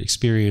there and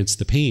experience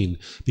the pain,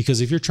 because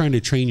if you're trying to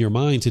train your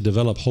mind to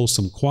develop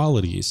wholesome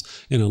qualities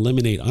and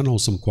eliminate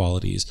unwholesome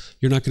qualities,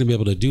 you're not going to be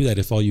able to do that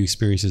if all you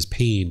experience is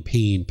pain,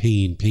 pain,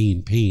 pain,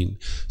 pain, pain.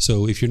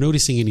 So if you're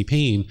noticing any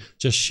pain,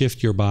 just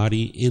shift your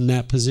body in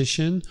that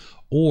position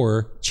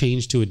or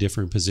change to a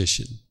different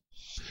position.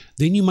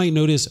 Then you might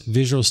notice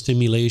visual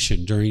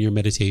stimulation during your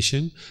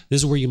meditation.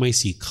 This is where you might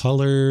see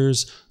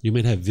colors, you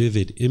might have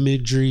vivid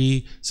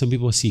imagery. Some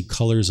people see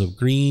colors of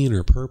green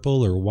or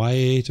purple or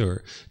white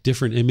or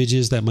different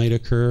images that might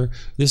occur.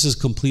 This is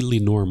completely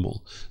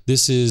normal.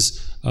 This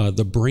is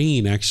the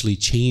brain actually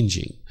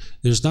changing.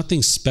 There's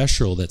nothing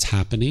special that's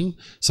happening.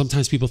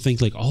 Sometimes people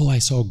think like, oh, I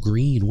saw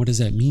green. What does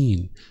that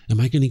mean? Am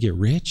I going to get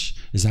rich?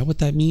 Is that what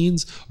that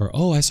means? Or,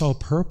 oh, I saw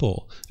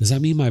purple. Does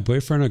that mean my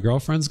boyfriend or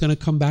girlfriend's going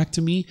to come back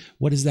to me?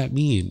 What does that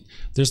mean?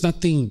 There's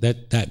nothing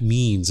that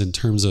means in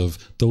terms of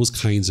those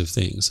kinds of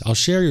things. I'll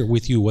share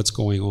with you what's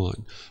going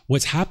on.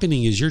 What's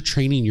happening is you're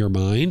training your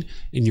mind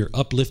and you're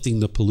uplifting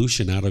the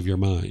pollution out of your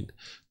mind.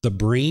 The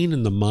brain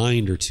and the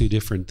mind are two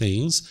different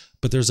things,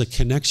 but there's a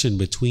connection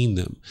between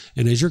them.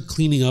 And as you're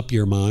cleaning up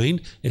your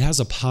mind, it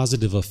has a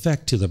positive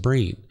effect to the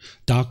brain.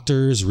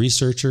 Doctors,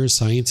 researchers,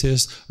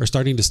 scientists are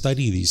starting to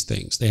study these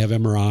things. They have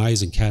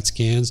MRIs and CAT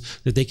scans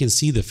that they can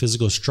see the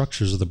physical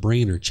structures of the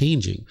brain are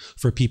changing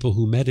for people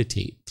who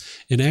meditate.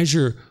 And as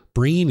your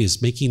brain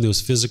is making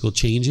those physical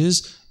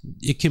changes,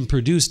 it can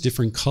produce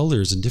different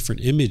colors and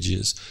different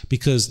images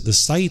because the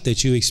sight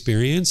that you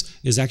experience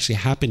is actually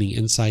happening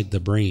inside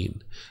the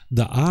brain.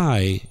 The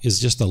eye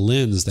is just a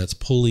lens that's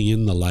pulling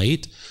in the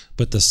light,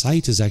 but the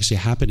sight is actually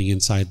happening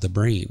inside the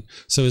brain.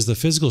 So as the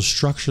physical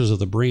structures of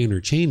the brain are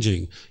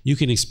changing, you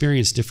can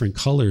experience different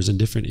colors and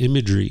different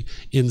imagery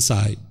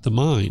inside the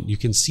mind. You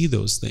can see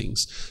those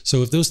things.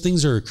 So if those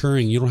things are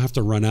occurring, you don't have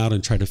to run out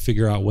and try to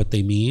figure out what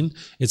they mean.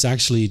 It's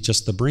actually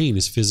just the brain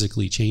is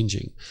physically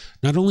changing.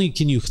 Not only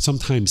can you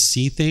sometimes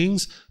see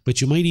things, but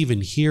you might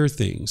even hear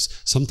things.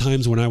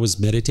 Sometimes when I was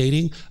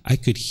meditating, I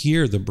could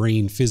hear the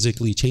brain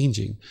physically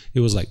changing. It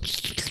was like,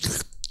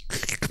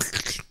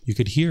 you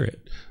could hear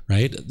it,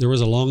 right? There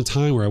was a long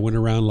time where I went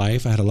around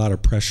life. I had a lot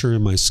of pressure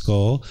in my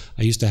skull.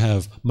 I used to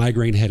have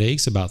migraine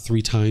headaches about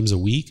 3 times a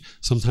week.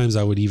 Sometimes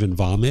I would even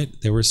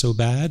vomit. They were so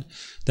bad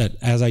that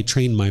as I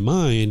trained my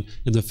mind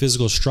and the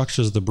physical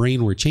structures of the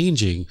brain were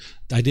changing,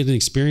 I didn't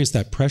experience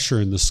that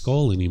pressure in the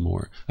skull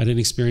anymore. I didn't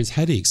experience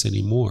headaches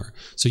anymore.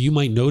 So you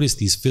might notice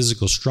these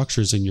physical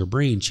structures in your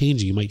brain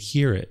changing. You might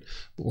hear it,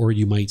 or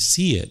you might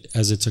see it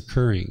as it's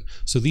occurring.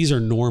 So these are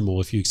normal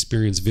if you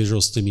experience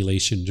visual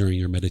stimulation during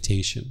your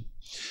meditation.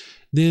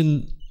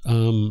 Then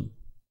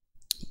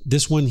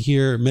this one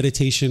here,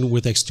 meditation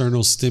with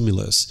external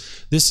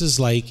stimulus. This is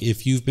like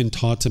if you've been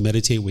taught to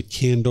meditate with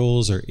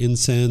candles or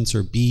incense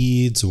or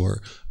beads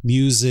or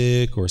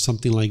music or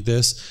something like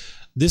this.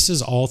 This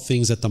is all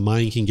things that the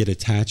mind can get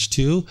attached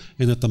to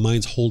and that the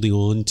mind's holding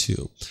on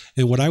to.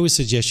 And what I would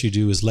suggest you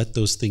do is let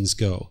those things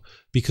go.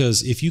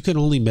 Because if you can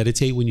only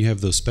meditate when you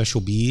have those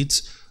special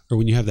beads or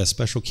when you have that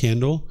special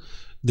candle,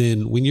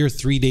 then when you're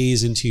 3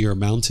 days into your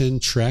mountain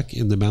trek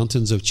in the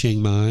mountains of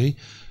Chiang Mai,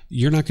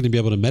 you're not going to be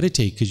able to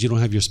meditate because you don't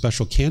have your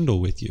special candle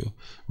with you,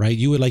 right?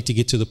 You would like to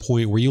get to the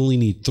point where you only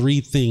need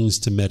 3 things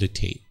to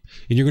meditate.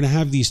 And you're going to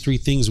have these 3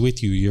 things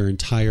with you your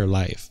entire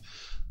life.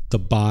 The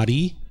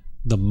body,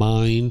 the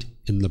mind,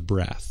 and the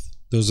breath.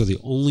 Those are the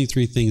only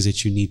 3 things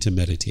that you need to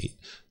meditate.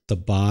 The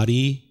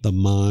body, the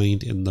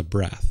mind, and the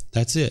breath.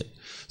 That's it.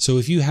 So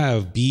if you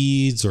have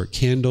beads or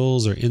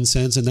candles or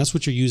incense, and that's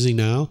what you're using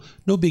now,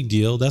 no big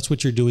deal. That's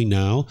what you're doing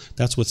now.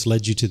 That's what's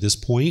led you to this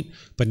point.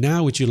 But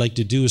now what you like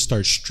to do is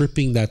start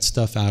stripping that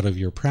stuff out of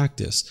your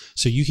practice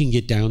so you can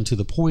get down to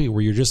the point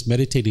where you're just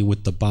meditating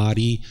with the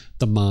body,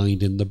 the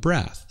mind, and the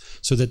breath.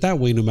 So that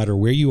way, no matter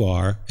where you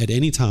are, at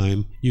any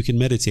time, you can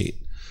meditate.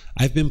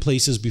 I've been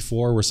places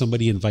before where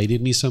somebody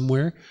invited me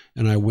somewhere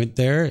and I went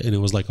there and it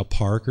was like a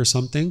park or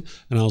something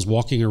and I was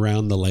walking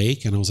around the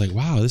lake and I was like,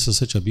 wow, this is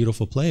such a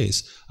beautiful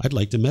place. I'd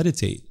like to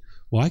meditate.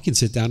 Well, I can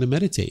sit down and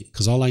meditate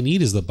because all I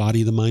need is the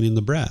body, the mind, and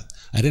the breath.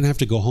 I didn't have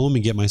to go home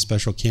and get my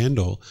special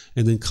candle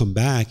and then come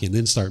back and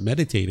then start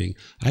meditating.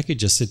 I could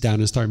just sit down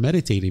and start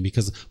meditating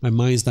because my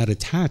mind's not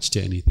attached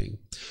to anything.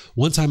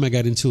 One time I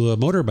got into a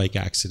motorbike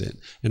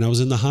accident and I was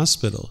in the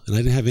hospital and I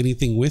didn't have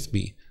anything with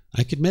me.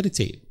 I could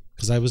meditate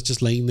because I was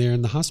just laying there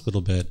in the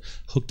hospital bed,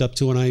 hooked up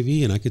to an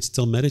IV, and I could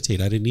still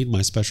meditate. I didn't need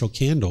my special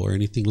candle or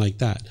anything like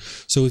that.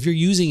 So if you're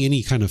using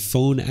any kind of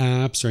phone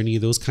apps or any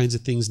of those kinds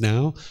of things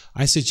now,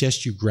 I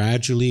suggest you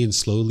gradually and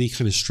slowly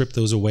kind of strip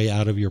those away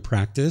out of your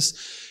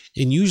practice.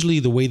 And usually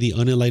the way the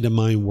unenlightened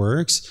mind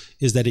works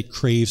is that it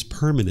craves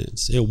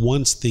permanence. It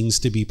wants things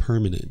to be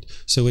permanent.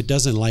 So it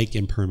doesn't like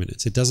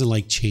impermanence. It doesn't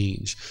like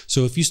change.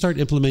 So if you start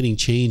implementing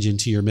change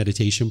into your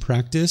meditation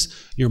practice,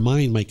 your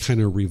mind might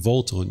kind of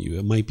revolt on you.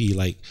 It might be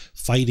like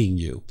fighting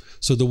you.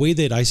 So the way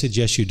that I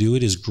suggest you do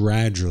it is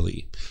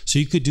gradually. So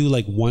you could do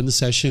like 1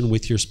 session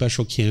with your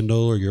special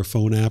candle or your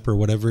phone app or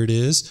whatever it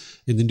is,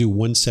 and then do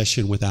 1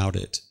 session without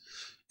it.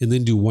 And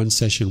then do 1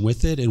 session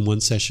with it and 1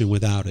 session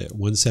without it.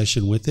 1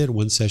 session with it,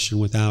 1 session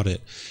without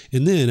it.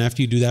 And then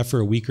after you do that for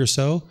a week or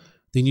so,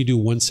 then you do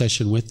 1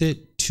 session with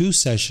it, 2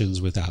 sessions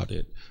without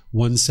it.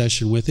 1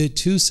 session with it,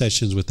 2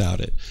 sessions without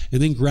it.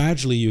 And then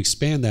gradually you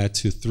expand that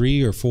to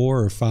 3 or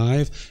 4 or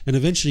 5. And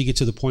eventually you get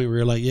to the point where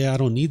you're like, yeah, I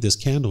don't need this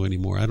candle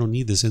anymore. I don't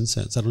need this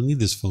incense. I don't need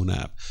this phone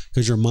app,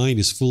 because your mind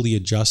is fully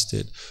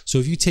adjusted. So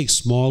if you take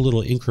small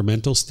little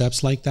incremental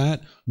steps like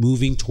that,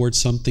 moving towards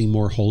something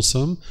more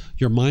wholesome,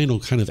 your mind will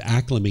kind of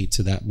acclimate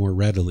to that more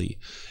readily.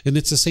 And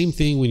it's the same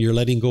thing when you're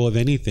letting go of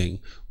anything,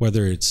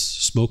 whether it's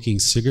smoking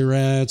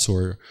cigarettes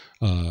or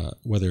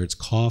whether it's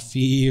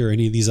coffee or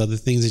any of these other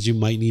things that you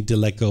might need to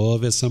let go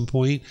of at some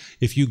point.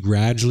 If you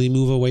gradually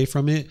move away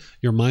from it,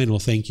 your mind will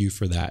thank you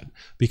for that.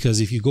 Because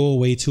if you go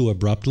away too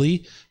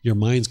abruptly, your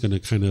mind's going to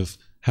kind of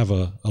have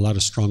a lot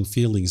of strong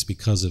feelings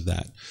because of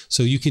that.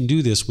 So you can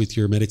do this with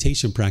your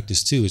meditation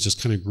practice too, is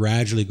just kind of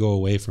gradually go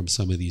away from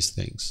some of these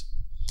things.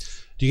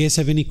 Do you guys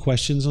have any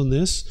questions on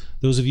this?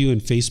 Those of you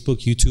in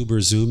Facebook, YouTube,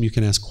 or Zoom, you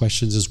can ask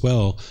questions as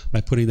well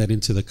by putting that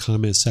into the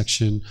comment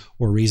section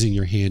or raising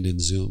your hand in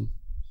Zoom.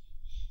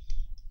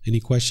 Any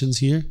questions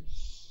here?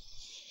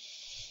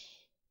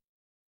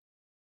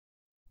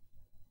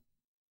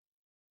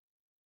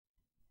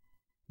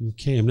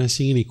 Okay, I'm not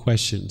seeing any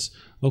questions.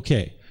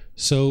 Okay,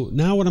 so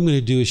now what I'm going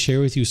to do is share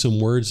with you some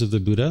words of the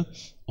Buddha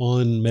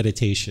on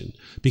meditation,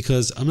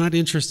 because I'm not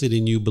interested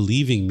in you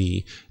believing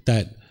me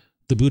that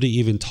the Buddha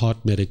even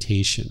taught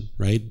meditation,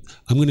 right?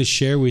 I'm going to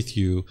share with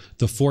you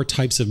the 4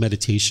 types of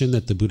meditation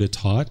that the Buddha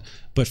taught,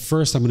 but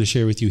first I'm going to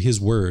share with you his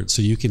words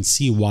so you can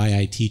see why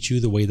I teach you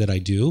the way that I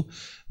do.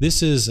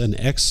 This is an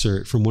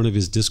excerpt from one of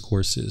his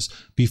discourses.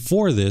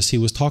 Before this, he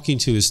was talking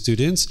to his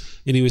students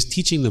and he was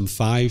teaching them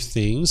 5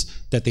 things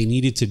that they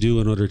needed to do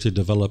in order to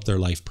develop their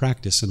life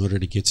practice, in order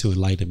to get to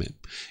enlightenment.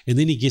 And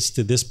then he gets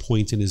to this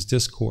point in his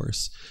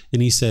discourse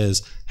and he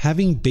says,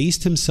 having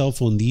based himself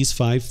on these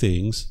 5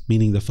 things,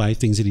 meaning the 5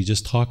 things that he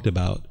just talked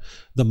about,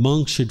 the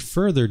monk should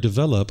further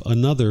develop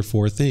another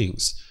 4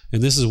 things.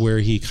 And this is where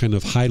he kind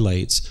of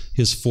highlights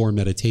his 4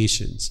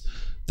 meditations.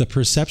 The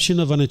perception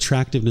of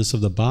unattractiveness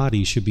of the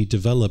body should be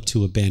developed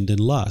to abandon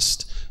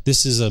lust.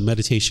 This is a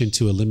meditation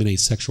to eliminate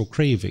sexual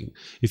craving.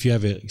 If you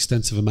have an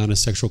extensive amount of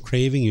sexual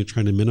craving, you're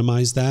trying to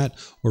minimize that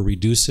or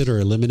reduce it or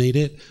eliminate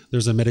it,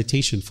 there's a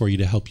meditation for you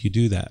to help you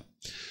do that.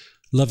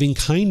 Loving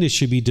kindness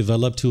should be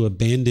developed to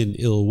abandon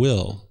ill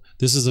will.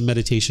 This is a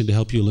meditation to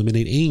help you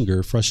eliminate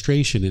anger,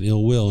 frustration, and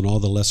ill will and all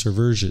the lesser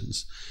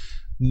versions.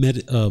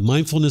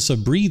 Mindfulness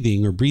of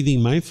breathing or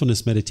breathing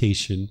mindfulness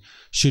meditation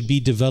should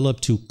be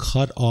developed to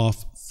cut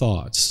off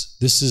thoughts.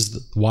 This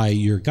is why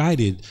you're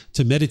guided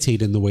to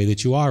meditate in the way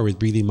that you are with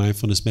breathing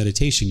mindfulness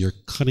meditation. You're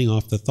cutting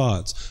off the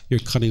thoughts. You're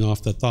cutting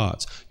off the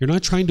thoughts. You're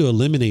not trying to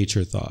eliminate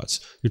your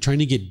thoughts. You're trying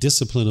to get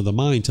discipline of the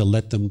mind to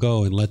let them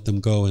go and let them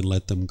go and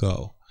let them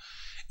go.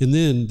 And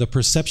then the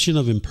perception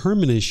of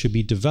impermanence should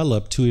be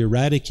developed to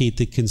eradicate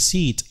the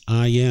conceit,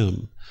 I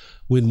am.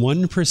 When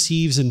one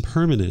perceives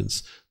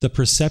impermanence, the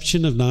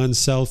perception of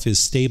non-self is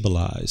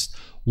stabilized.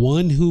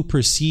 One who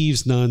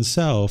perceives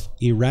non-self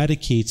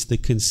eradicates the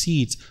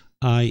conceit,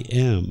 I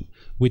am,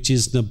 which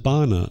is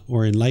nibbana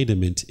or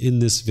enlightenment in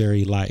this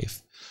very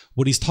life.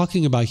 What he's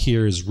talking about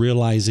here is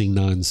realizing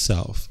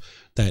non-self.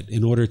 That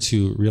in order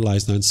to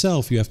realize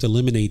non-self, you have to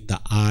eliminate the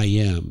I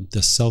am,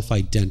 the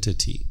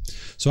self-identity.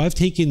 So I've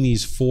taken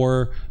these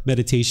 4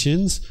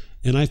 meditations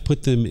and I've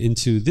put them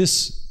into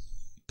this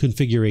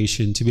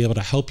configuration to be able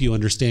to help you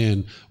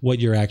understand what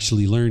you're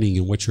actually learning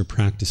and what you're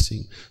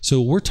practicing.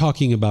 So we're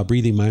talking about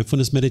breathing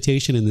mindfulness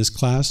meditation in this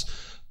class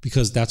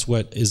because that's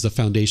what is the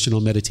foundational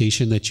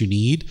meditation that you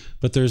need,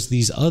 but there's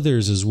these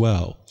others as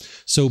well.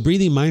 So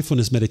breathing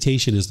mindfulness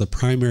meditation is the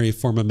primary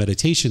form of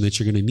meditation that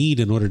you're going to need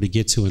in order to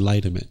get to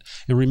enlightenment.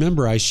 And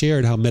remember, I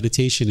shared how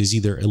meditation is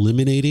either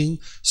eliminating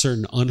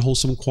certain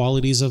unwholesome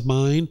qualities of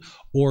mind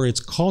or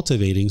it's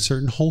cultivating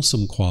certain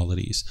wholesome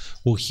qualities.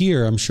 Well,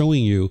 here I'm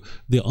showing you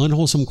the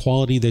unwholesome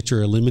quality that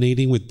you're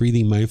eliminating with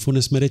breathing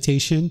mindfulness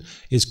meditation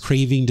is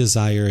craving,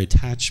 desire,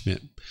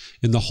 attachment.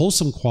 And the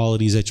wholesome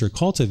qualities that you're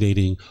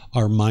cultivating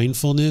are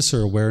mindfulness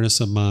or awareness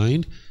of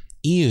mind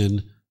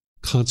and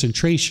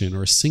concentration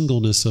or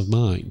singleness of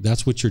mind.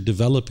 That's what you're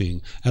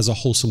developing as a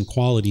wholesome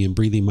quality in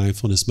breathing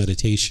mindfulness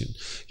meditation.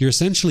 You're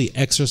essentially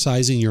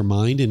exercising your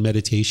mind in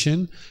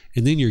meditation,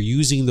 and then you're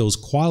using those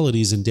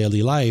qualities in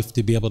daily life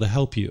to be able to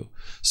help you.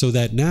 So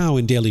that now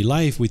in daily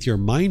life, with your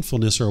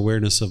mindfulness or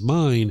awareness of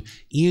mind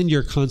and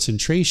your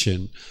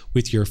concentration,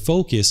 with your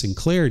focus and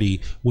clarity,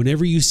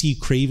 whenever you see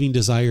craving,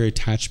 desire,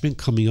 attachment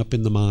coming up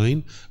in the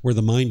mind, where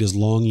the mind is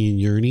longing and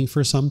yearning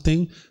for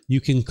something,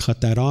 you can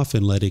cut that off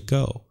and let it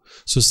go.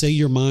 So say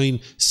your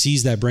mind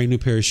sees that brand new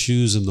pair of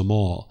shoes in the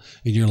mall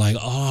and you're like,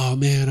 oh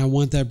man, I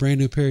want that brand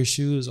new pair of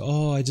shoes.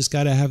 Oh, I just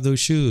got to have those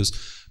shoes.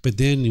 But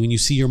then when you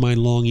see your mind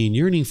longing and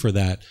yearning for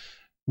that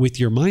with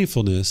your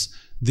mindfulness,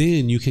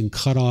 then you can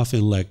cut off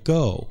and let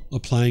go,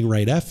 applying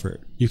right effort.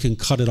 You can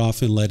cut it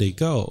off and let it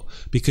go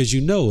because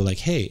you know, like,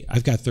 hey,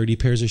 I've got 30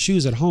 pairs of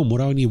shoes at home.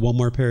 What do I need one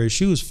more pair of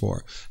shoes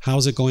for?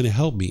 How's it going to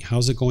help me?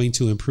 How's it going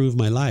to improve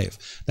my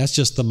life? That's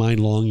just the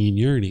mind longing and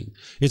yearning.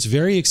 It's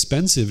very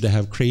expensive to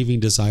have craving,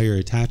 desire,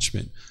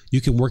 attachment.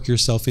 You can work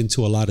yourself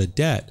into a lot of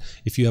debt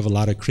if you have a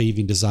lot of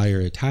craving,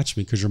 desire,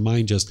 attachment because your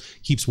mind just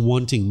keeps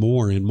wanting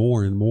more and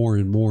more and more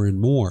and more and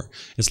more.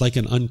 It's like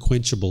an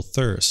unquenchable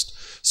thirst.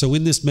 So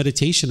in this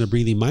meditation of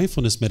breathing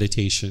mindfulness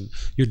meditation,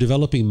 you're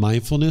developing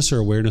mindfulness or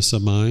awareness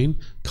of mind,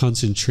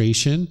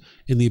 concentration,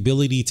 and the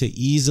ability to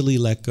easily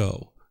let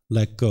go,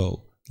 let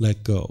go,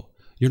 let go.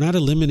 You're not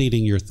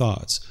eliminating your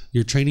thoughts.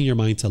 You're training your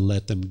mind to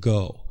let them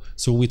go.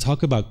 So when we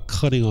talk about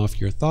cutting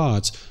off your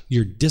thoughts,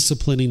 you're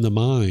disciplining the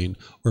mind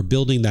or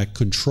building that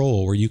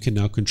control where you can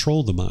now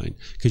control the mind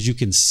because you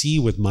can see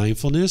with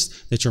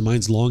mindfulness that your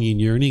mind's longing,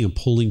 yearning, and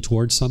pulling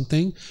towards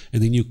something,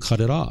 and then you cut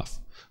it off.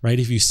 Right?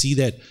 If you see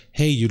that,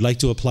 hey, you'd like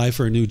to apply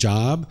for a new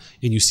job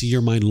and you see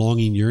your mind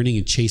longing, yearning,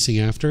 and chasing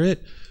after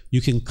it,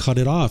 you can cut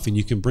it off and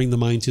you can bring the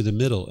mind to the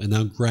middle and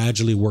now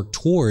gradually work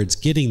towards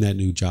getting that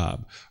new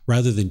job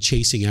rather than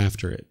chasing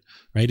after it.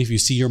 Right? If you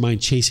see your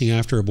mind chasing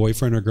after a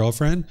boyfriend or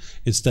girlfriend,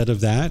 instead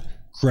of that,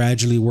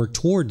 gradually work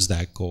towards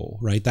that goal,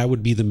 right? That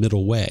would be the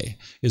middle way,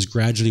 is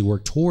gradually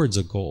work towards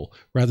a goal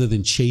rather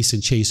than chase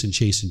and chase and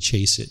chase and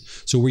chase it.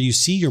 So where you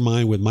see your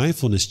mind with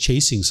mindfulness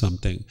chasing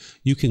something,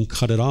 you can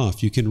cut it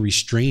off. You can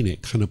restrain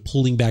it, kind of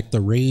pulling back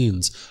the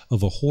reins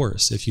of a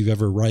horse. If you've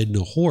ever ridden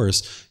a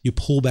horse, you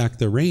pull back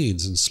the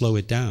reins and slow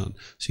it down.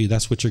 See,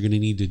 that's what you're going to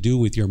need to do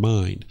with your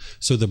mind.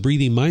 So the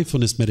breathing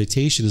mindfulness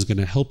meditation is going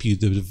to help you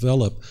to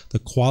develop the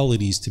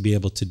qualities to be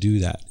able to do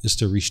that, is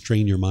to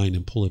restrain your mind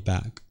and pull it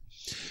back.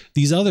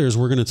 These others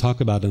we're going to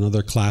talk about in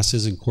other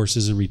classes and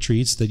courses and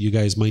retreats that you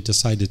guys might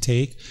decide to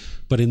take.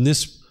 But in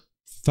this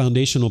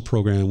foundational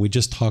program, we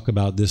just talk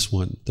about this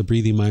one, the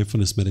breathing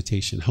mindfulness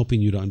meditation, helping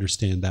you to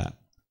understand that.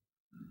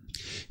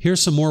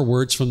 Here's some more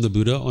words from the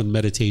Buddha on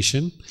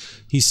meditation.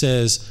 He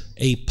says,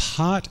 a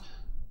pot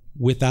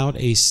without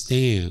a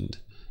stand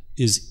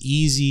is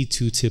easy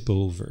to tip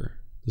over.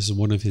 This is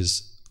one of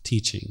his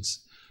teachings.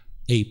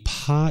 A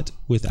pot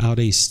without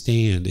a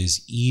stand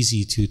is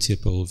easy to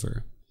tip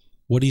over.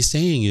 What he's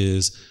saying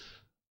is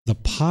the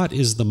pot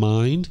is the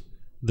mind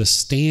the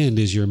stand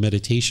is your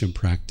meditation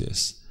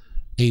practice.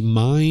 A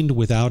mind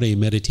without a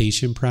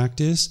meditation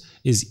practice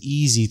is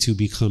easy to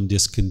become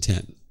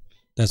discontent.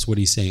 That's what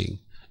he's saying.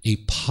 A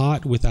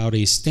pot without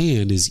a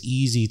stand is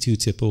easy to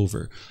tip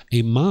over.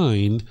 A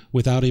mind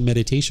without a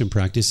meditation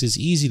practice is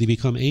easy to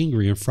become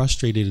angry and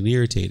frustrated and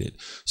irritated.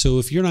 So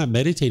if you're not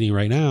meditating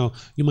right now,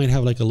 you might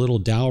have like a little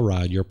dowel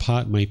rod. Your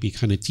pot might be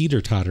kind of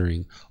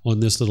teeter-tottering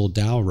on this little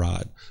dowel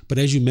rod. But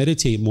as you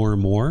meditate more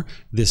and more,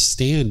 this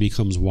stand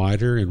becomes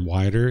wider and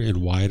wider and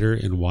wider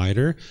and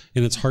wider,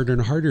 and it's harder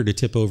and harder to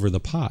tip over the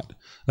pot.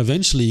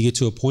 Eventually, you get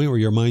to a point where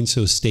your mind's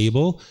so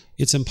stable,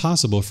 it's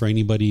impossible for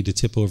anybody to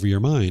tip over your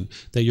mind,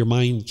 that your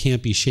mind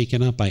can't be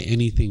shaken up by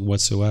anything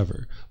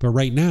whatsoever. But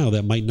right now,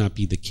 that might not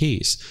be the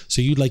case.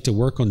 So you'd like to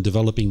work on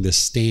developing this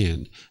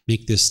stand,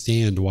 make this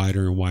stand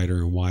wider and wider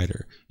and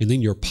wider, and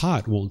then your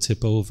pot won't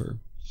tip over.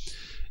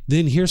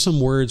 Then here's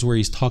some words where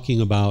he's talking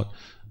about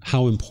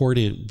how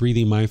important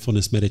breathing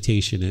mindfulness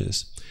meditation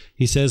is.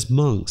 He says,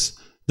 monks,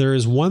 there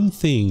is one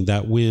thing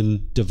that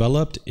when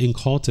developed and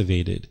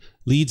cultivated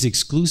leads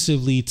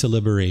exclusively to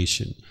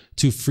liberation,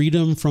 to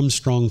freedom from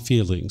strong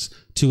feelings,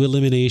 to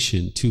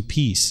elimination, to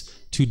peace,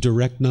 to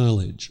direct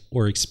knowledge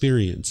or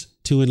experience,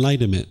 to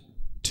enlightenment,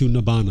 to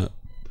nibbana.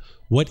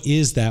 What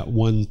is that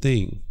one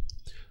thing?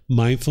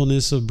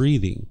 Mindfulness of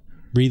breathing,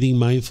 breathing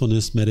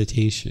mindfulness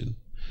meditation.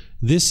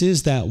 This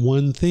is that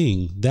one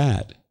thing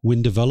that,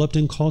 when developed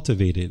and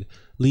cultivated,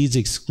 leads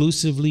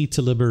exclusively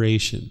to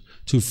liberation,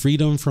 to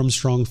freedom from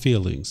strong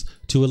feelings,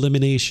 to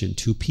elimination,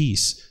 to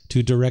peace,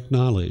 to direct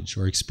knowledge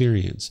or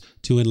experience,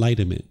 to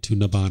enlightenment, to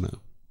nibbana.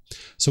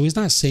 So he's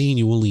not saying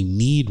you only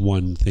need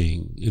one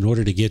thing in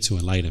order to get to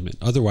enlightenment.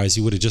 Otherwise,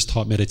 he would have just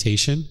taught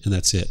meditation and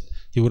that's it.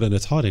 He wouldn't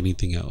have taught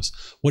anything else.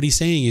 What he's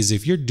saying is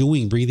if you're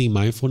doing breathing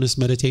mindfulness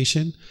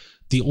meditation,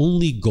 the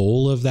only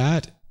goal of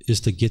that is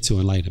to get to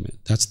enlightenment.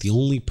 That's the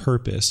only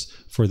purpose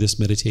for this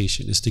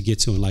meditation, is to get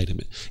to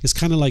enlightenment. It's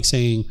kind of like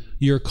saying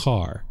your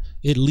car,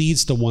 it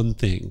leads to one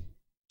thing,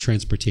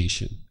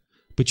 transportation.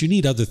 But you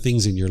need other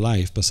things in your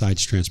life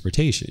besides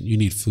transportation. You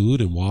need food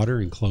and water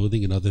and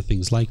clothing and other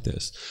things like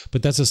this.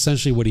 But that's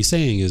essentially what he's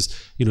saying is,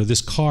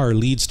 this car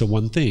leads to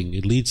one thing.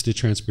 It leads to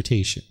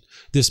transportation.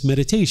 This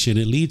meditation,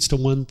 it leads to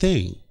one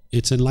thing.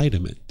 It's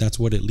enlightenment. That's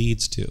what it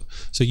leads to.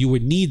 So you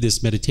would need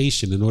this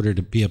meditation in order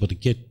to be able to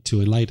get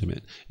to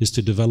enlightenment, is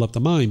to develop the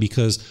mind,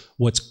 because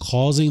what's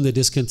causing the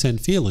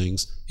discontent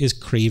feelings is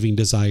craving,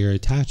 desire,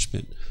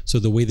 attachment. So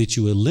the way that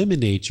you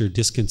eliminate your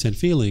discontent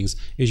feelings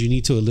is you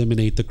need to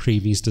eliminate the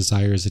cravings,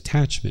 desires,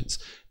 attachments.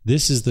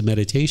 This is the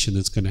meditation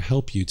that's going to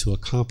help you to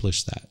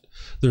accomplish that.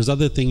 There's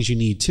other things you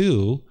need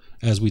too,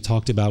 as we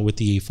talked about with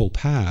the Eightfold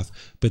Path,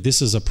 but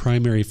this is a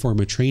primary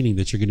form of training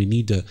that you're going to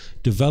need to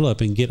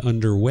develop and get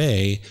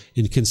underway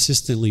and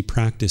consistently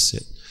practice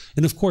it.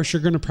 And of course,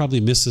 you're going to probably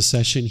miss a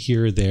session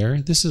here or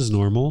there. This is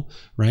normal,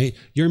 right?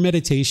 Your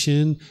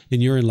meditation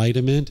and your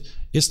enlightenment,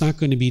 it's not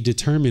going to be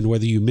determined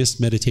whether you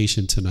missed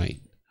meditation tonight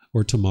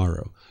or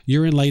tomorrow.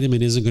 Your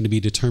enlightenment isn't going to be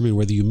determined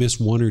whether you miss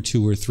 1 or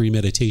 2 or 3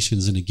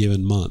 meditations in a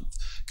given month,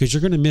 because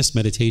you're going to miss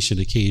meditation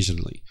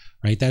occasionally,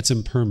 right? That's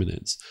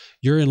impermanence.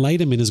 Your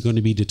enlightenment is going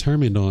to be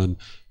determined on,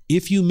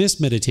 if you miss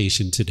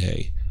meditation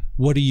today,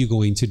 what are you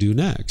going to do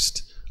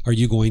next? Are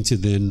you going to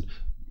then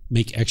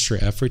make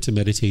extra effort to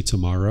meditate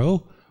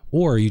tomorrow?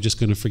 Or are you just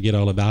going to forget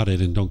all about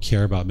it and don't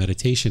care about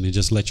meditation and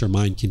just let your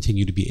mind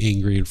continue to be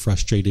angry and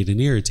frustrated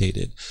and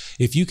irritated?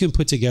 If you can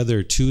put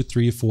together 2,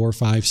 3, 4,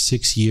 5,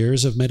 6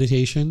 years of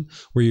meditation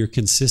where you're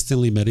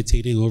consistently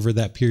meditating over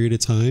that period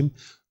of time,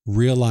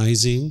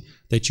 realizing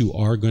that you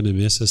are going to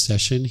miss a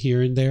session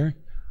here and there,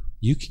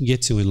 you can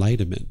get to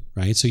enlightenment,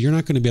 right? So you're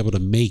not going to be able to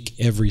make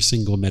every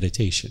single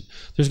meditation.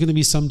 There's going to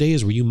be some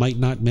days where you might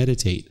not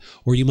meditate,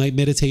 or you might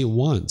meditate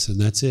once and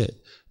that's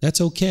it.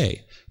 That's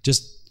okay.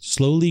 Just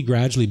slowly,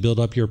 gradually build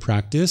up your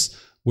practice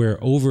where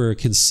over a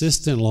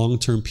consistent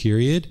long-term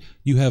period,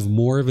 you have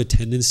more of a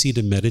tendency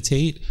to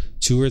meditate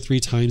 2 or 3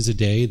 times a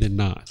day than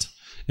not.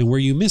 And where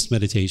you miss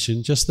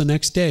meditation, just the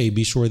next day,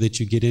 be sure that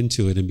you get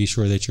into it and be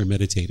sure that you're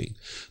meditating.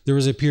 There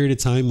was a period of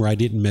time where I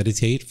didn't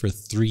meditate for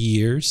 3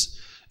 years.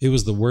 It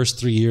was the worst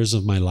 3 years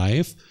of my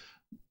life,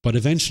 but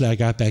eventually I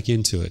got back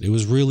into it. It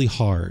was really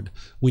hard.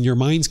 When your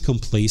mind's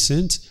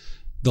complacent,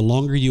 the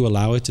longer you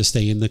allow it to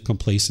stay in the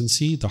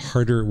complacency, the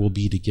harder it will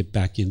be to get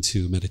back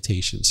into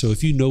meditation. So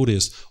if you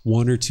notice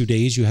 1 or 2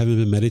 days you haven't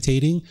been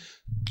meditating,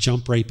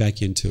 jump right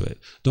back into it.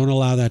 Don't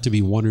allow that to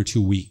be 1 or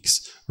 2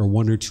 weeks or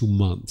 1 or 2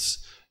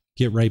 months.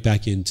 Get right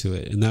back into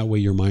it. And that way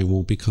your mind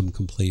won't become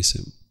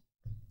complacent.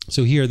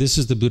 So here, this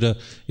is the Buddha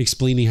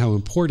explaining how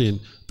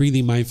important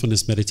breathing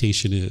mindfulness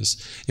meditation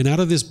is. And out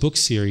of this book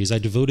series, I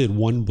devoted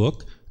 1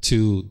 book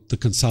to the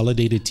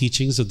consolidated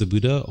teachings of the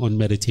Buddha on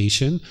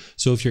meditation.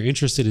 So if you're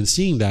interested in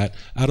seeing that,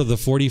 out of the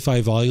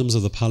 45 volumes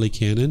of the Pali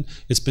Canon,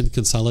 it's been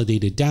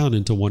consolidated down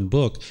into 1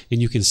 book,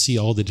 and you can see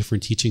all the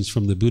different teachings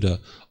from the Buddha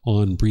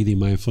on breathing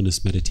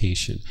mindfulness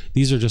meditation.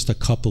 These are just a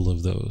couple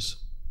of those.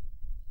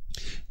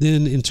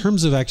 Then in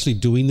terms of actually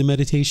doing the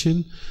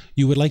meditation,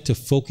 you would like to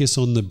focus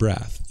on the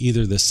breath,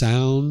 either the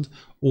sound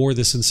or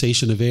the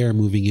sensation of air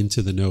moving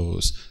into the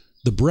nose.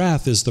 The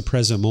breath is the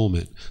present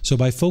moment. So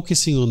by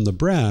focusing on the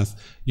breath,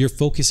 you're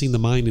focusing the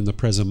mind in the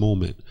present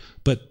moment.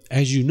 But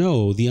as you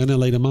know, the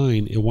unenlightened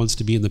mind, it wants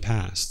to be in the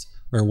past,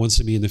 or it wants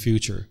to be in the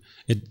future.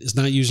 It's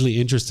not usually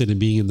interested in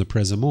being in the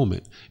present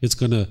moment. It's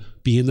going to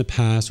be in the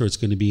past, or it's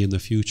going to be in the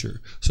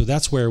future. So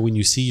that's where when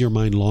you see your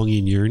mind longing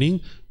and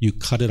yearning, you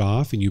cut it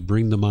off and you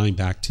bring the mind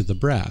back to the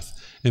breath.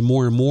 And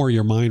more,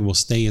 your mind will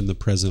stay in the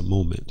present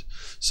moment.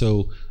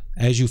 So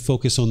as you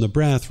focus on the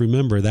breath,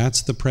 remember,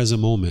 that's the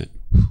present moment.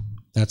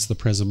 That's the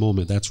present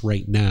moment. That's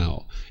right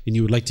now. And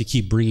you would like to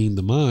keep bringing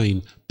the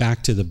mind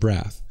back to the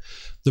breath.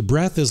 The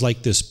breath is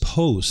like this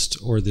post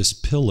or this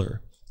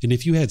pillar. And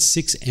if you had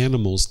 6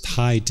 animals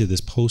tied to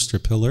this post or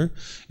pillar,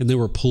 and they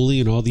were pulling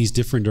in all these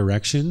different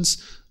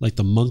directions, like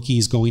the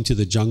monkeys going to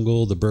the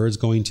jungle, the birds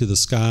going to the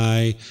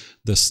sky,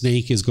 the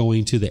snake is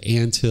going to the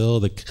anthill,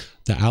 the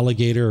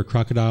alligator or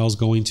crocodiles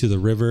going to the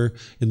river,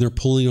 and they're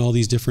pulling all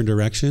these different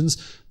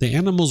directions, the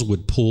animals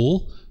would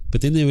pull,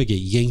 but then they would get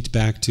yanked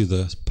back to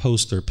the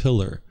post or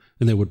pillar.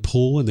 And they would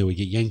pull and they would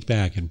get yanked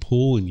back and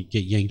pull and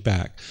get yanked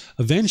back.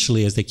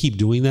 Eventually, as they keep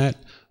doing that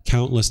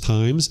countless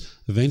times,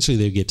 eventually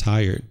they get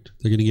tired.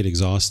 They're going to get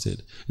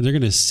exhausted. And they're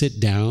going to sit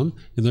down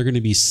and they're going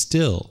to be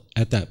still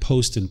at that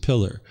post and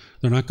pillar.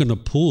 They're not going to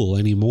pull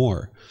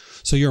anymore.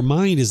 So your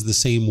mind is the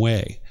same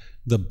way.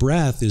 The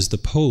breath is the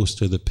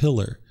post or the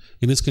pillar.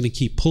 And it's going to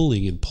keep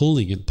pulling and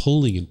pulling and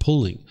pulling and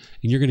pulling.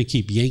 And you're going to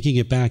keep yanking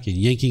it back and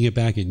yanking it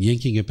back and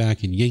yanking it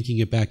back and yanking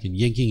it back and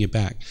yanking it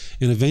back.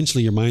 And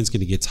eventually your mind's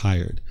going to get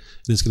tired.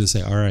 And it's going to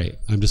say, all right,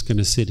 I'm just going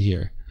to sit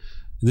here.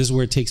 And this is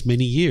where it takes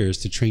many years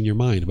to train your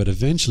mind. But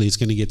eventually it's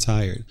going to get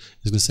tired.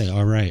 It's going to say,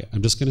 all right,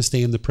 I'm just going to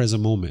stay in the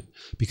present moment.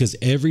 Because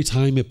every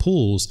time it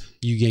pulls,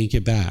 you yank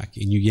it back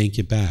and you yank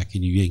it back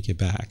and you yank it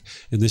back.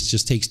 And this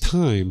just takes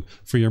time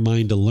for your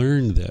mind to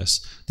learn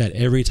this, that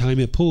every time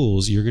it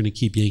pulls, you're going to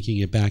keep yanking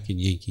it back and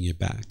yanking it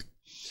back.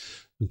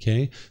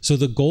 Okay? So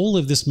the goal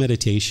of this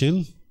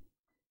meditation,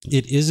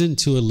 it isn't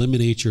to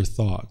eliminate your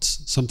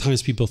thoughts.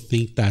 Sometimes people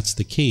think that's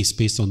the case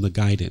based on the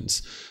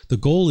guidance. The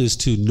goal is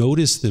to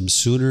notice them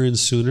sooner and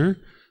sooner,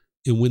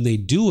 and when they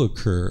do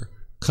occur,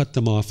 cut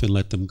them off and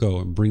let them go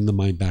and bring the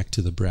mind back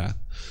to the breath.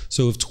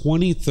 So if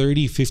 20,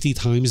 30, 50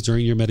 times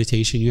during your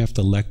meditation you have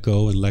to let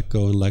go and let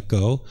go and let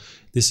go,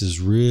 this is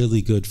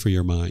really good for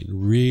your mind.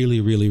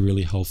 Really, really,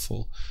 really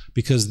helpful.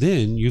 Because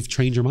then you've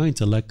trained your mind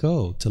to let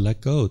go, to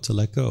let go, to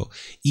let go.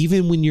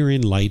 Even when you're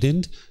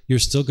enlightened, you're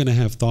still going to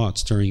have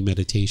thoughts during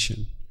meditation.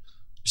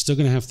 You're still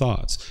going to have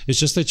thoughts. It's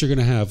just that you're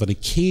going to have an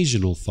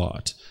occasional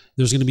thought.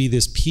 There's going to be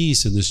this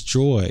peace and this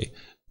joy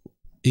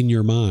in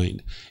your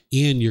mind.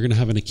 And you're going to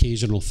have an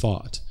occasional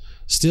thought.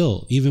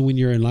 Still, even when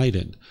you're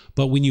enlightened.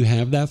 But when you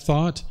have that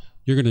thought,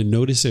 you're going to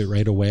notice it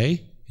right away. And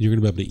you're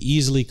going to be able to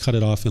easily cut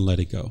it off and let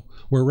it go.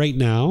 Where right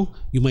now,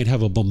 you might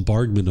have a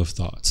bombardment of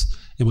thoughts.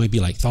 It might be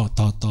like thought.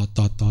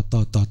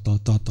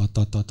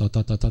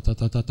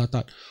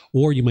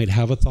 Or you might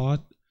have a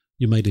thought,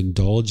 you might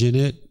indulge in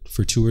it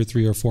for 2 or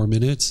 3 or 4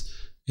 minutes,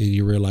 and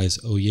you realize,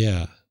 oh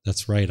yeah,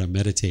 that's right, I'm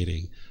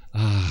meditating.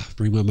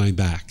 Bring my mind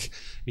back.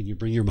 And you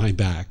bring your mind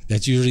back.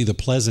 That's usually the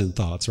pleasant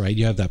thoughts, right?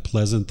 You have that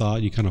pleasant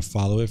thought, you kind of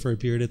follow it for a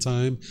period of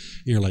time,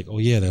 and you're like, oh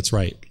yeah, that's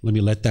right. Let me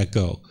let that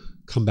go.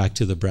 Come back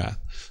to the breath.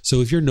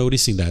 So if you're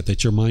noticing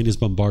that your mind is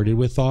bombarded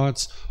with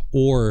thoughts,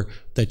 or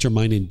that your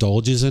mind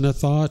indulges in a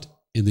thought,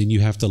 and then you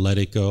have to let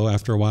it go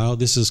after a while,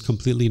 this is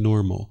completely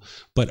normal.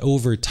 But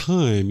over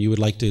time, you would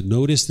like to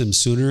notice them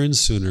sooner and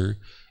sooner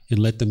and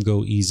let them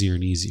go easier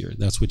and easier.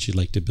 That's what you'd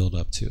like to build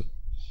up to.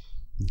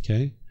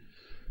 Okay?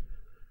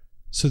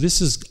 So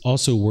this is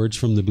also words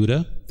from the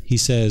Buddha. He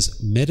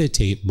says,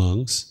 meditate,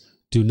 monks,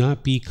 do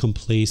not be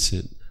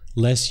complacent,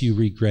 lest you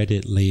regret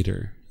it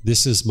later.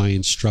 This is my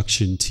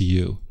instruction to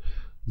you.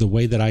 The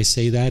way that I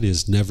say that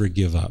is never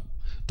give up.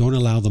 Don't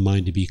allow the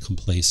mind to be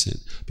complacent.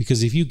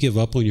 Because if you give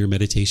up on your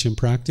meditation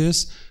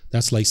practice,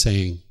 that's like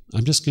saying,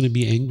 I'm just going to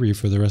be angry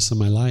for the rest of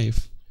my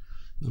life.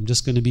 I'm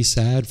just going to be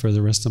sad for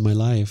the rest of my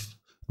life.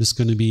 I'm just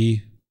going to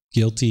be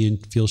guilty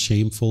and feel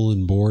shameful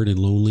and bored and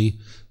lonely.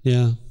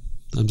 Yeah,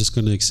 I'm just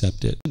going to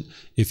accept it.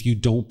 If you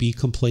don't be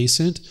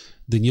complacent,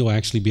 then you'll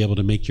actually be able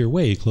to make your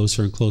way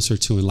closer and closer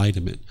to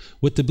enlightenment.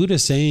 What the Buddha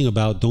is saying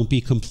about don't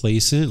be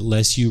complacent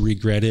lest you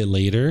regret it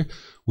later,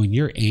 when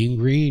you're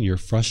angry and you're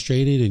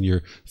frustrated and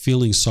you're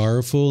feeling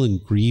sorrowful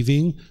and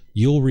grieving,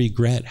 you'll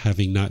regret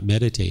having not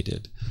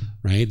meditated,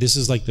 right? This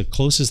is like the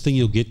closest thing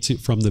you'll get to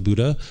from the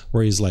Buddha,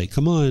 where he's like,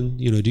 come on,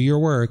 do your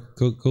work,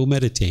 go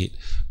meditate,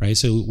 right?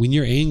 So when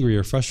you're angry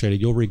or frustrated,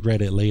 you'll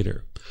regret it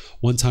later.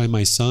 One time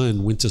my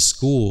son went to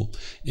school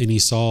and he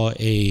saw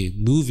a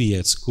movie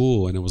at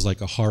school, and it was like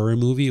a horror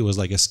movie. It was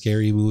like a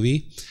scary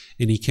movie.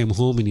 And he came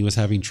home and he was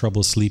having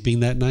trouble sleeping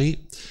that night.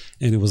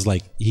 And it was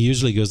like, he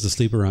usually goes to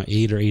sleep around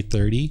 8 or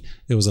 8:30.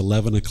 It was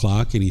 11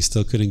 o'clock and he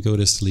still couldn't go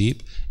to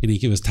sleep. And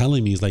he was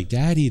telling me, he's like,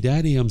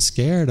 Daddy, I'm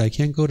scared. I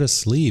can't go to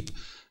sleep.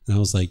 And I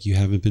was like, you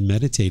haven't been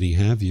meditating,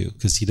 have you?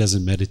 Because he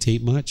doesn't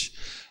meditate much.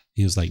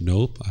 He was like,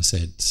 nope. I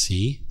said,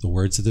 see, the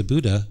words of the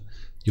Buddha,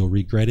 you'll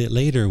regret it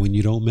later when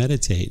you don't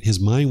meditate. His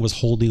mind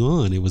was holding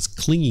on. It was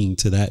clinging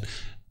to that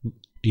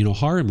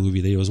horror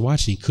movie that he was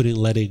watching. He couldn't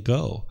let it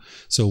go.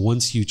 So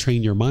once you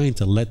train your mind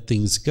to let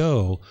things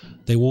go,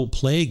 they won't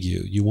plague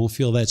you. You won't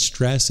feel that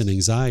stress and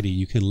anxiety.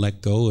 You can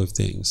let go of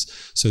things.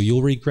 So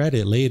you'll regret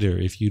it later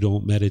if you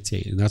don't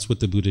meditate. And that's what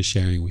the Buddha is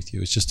sharing with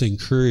you. It's just to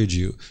encourage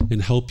you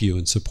and help you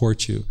and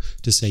support you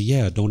to say,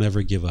 yeah, don't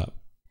ever give up.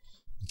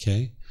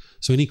 Okay?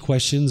 So any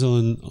questions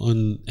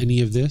on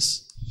any of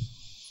this?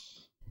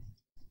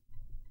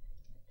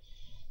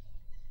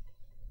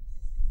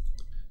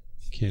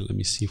 Okay, let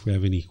me see if we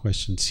have any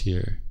questions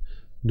here.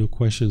 No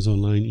questions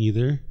online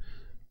either.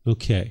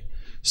 Okay,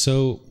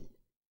 so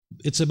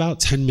it's about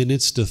 10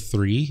 minutes to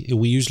 3, and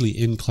we usually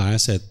end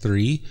class at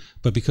 3,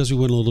 but because we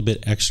went a little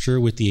bit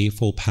extra with the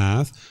Eightfold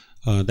Path,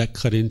 that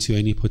cut into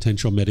any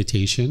potential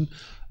meditation.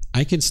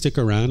 I can stick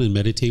around and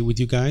meditate with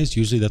you guys.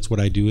 Usually that's what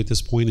I do at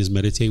this point, is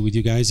meditate with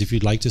you guys. If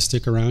you'd like to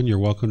stick around, you're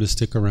welcome to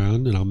stick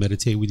around, and I'll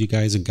meditate with you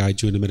guys and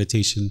guide you in a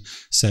meditation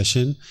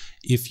session.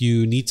 If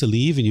you need to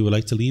leave and you would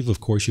like to leave, of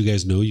course, you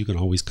guys know you can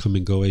always come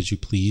and go as you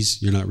please.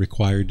 You're not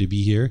required to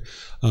be here.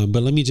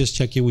 But let me just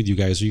check in with you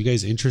guys. Are you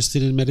guys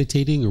interested in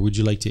meditating, or would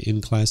you like to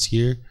end class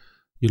here?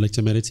 You'd like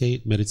to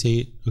meditate?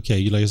 Meditate? Okay,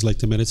 you guys like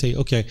to meditate?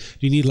 Okay. Do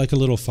you need like a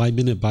little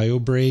 5-minute bio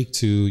break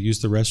to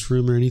use the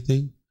restroom or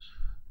anything?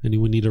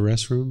 Anyone need a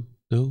restroom?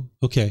 No?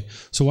 Okay.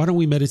 So why don't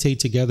we meditate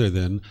together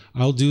then?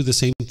 I'll do the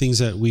same things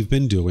that we've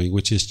been doing,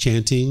 which is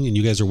chanting, and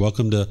you guys are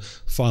welcome to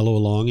follow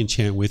along and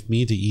chant with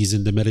me to ease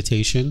into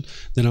meditation.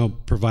 Then I'll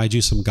provide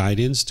you some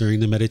guidance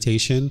during the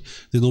meditation.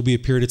 Then there'll be a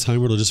period of time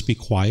where it'll just be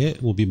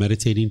quiet. We'll be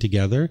meditating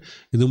together,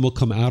 and then we'll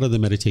come out of the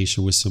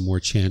meditation with some more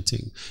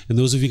chanting. And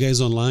those of you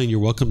guys online, you're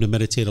welcome to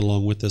meditate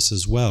along with us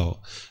as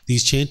well.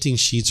 These chanting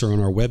sheets are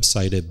on our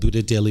website at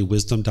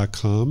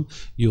buddhadailywisdom.com.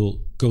 You'll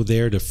go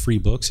there to free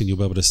books, and you'll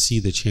be able to see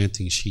the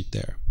chanting sheet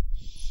there.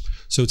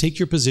 So take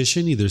your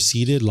position, either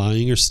seated,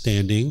 lying, or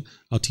standing.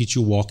 I'll teach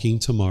you walking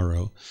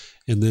tomorrow.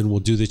 And then we'll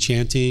do the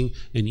chanting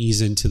and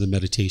ease into the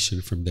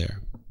meditation from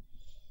there.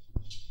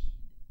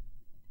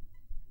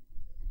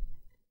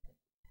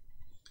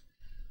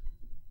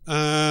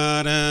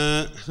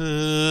 Arahang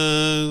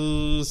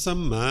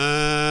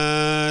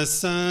Samma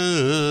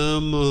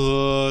Sambuddho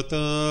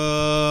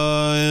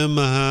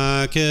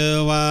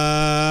Mahakeva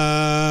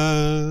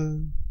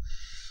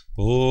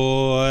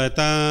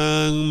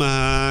Bhutang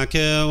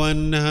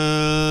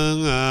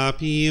Mahakavanhang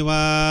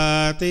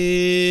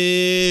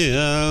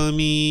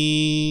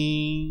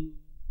Apivateyami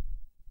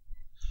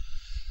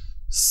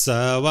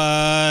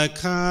Savakato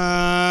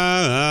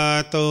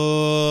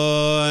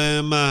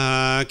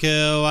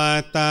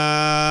Mahakavata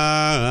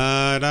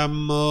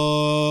Dhammo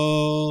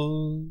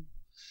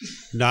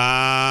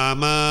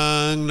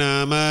Dhammang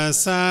Namasami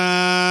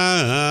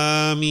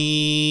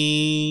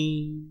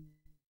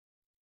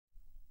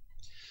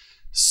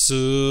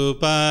Supatipano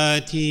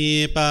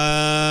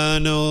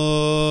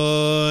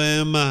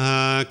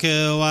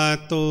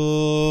Mahakavato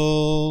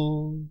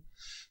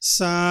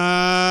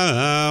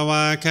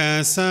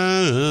Sāvaka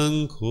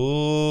Saṅkho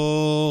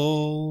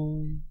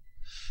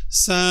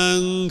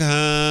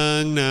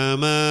Saṅghang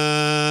Namami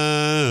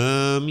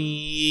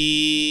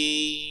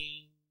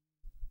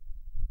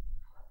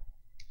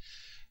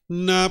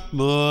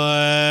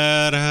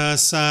Namo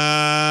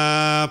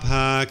Tassa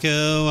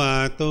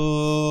Bhagavato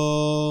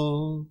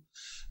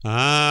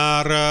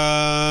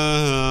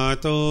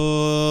Arahato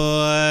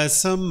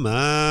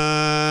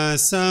Samma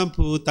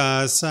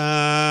Sambuddhassa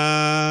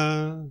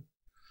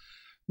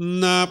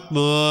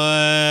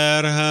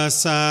Namo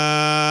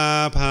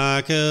Tassa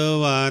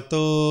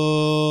Bhagavato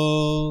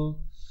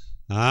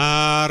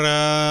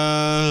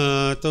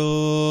Arahato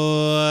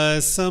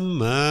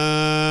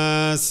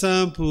Samma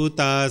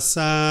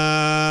Sambuddhassa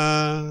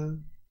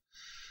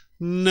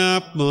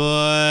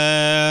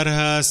Namo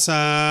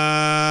Tassa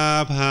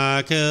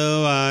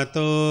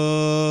Bhagavato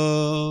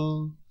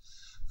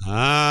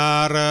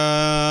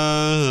Arahato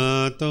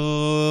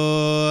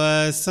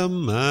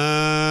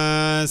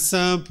Samma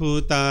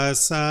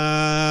Sambuddhassa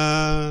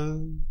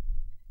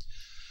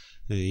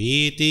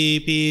Iti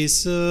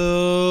piso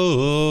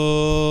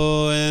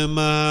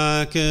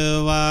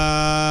emakeva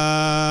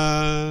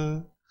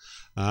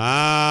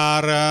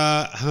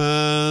Arahang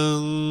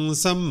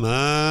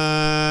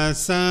Samma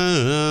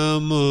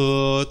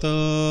Sambuddho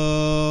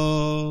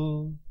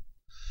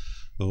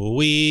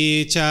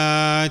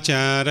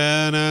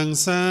Vicacaranang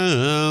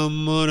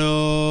Sambuddho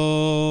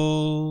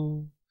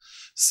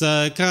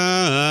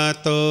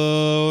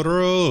Sakato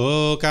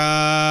Rokavitu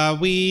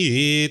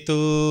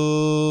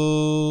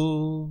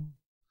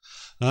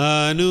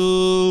Anuttaro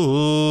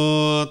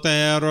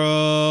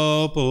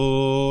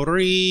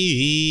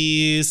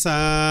Purisa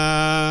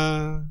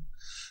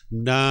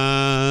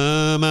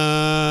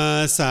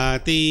Dhamma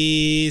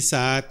Sati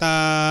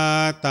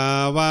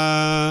Satatawa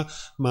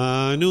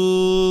Manusanang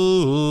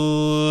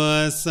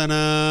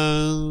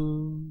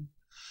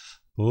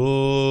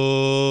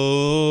Bhutto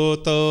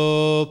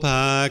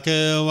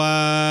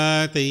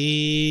Bhagavati.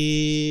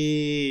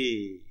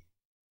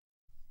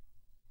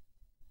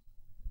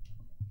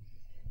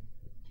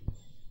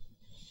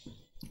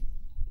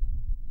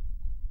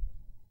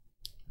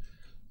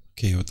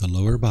 Okay, with the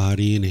lower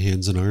body and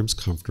hands and arms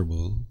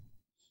comfortable,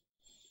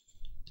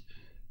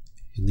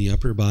 and the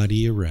upper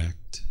body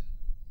erect,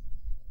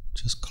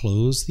 just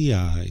close the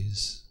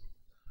eyes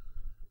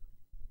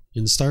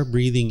and start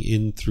breathing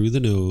in through the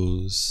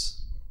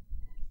nose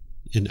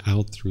and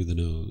out through the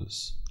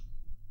nose.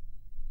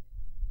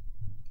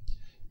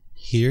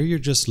 Here you're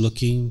just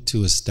looking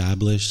to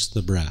establish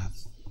the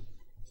breath.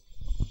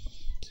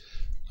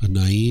 A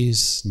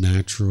nice,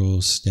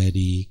 natural,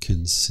 steady,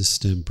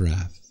 consistent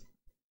breath.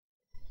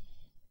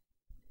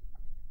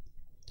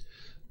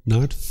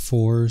 Not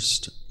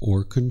forced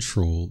or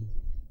controlled.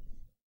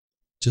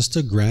 Just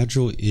a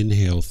gradual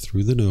inhale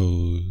through the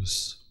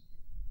nose,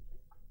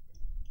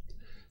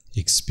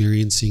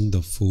 experiencing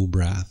the full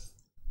breath.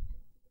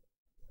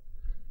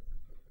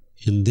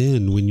 And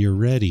then when you're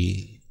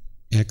ready,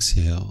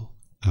 exhale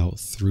out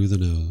through the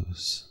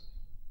nose.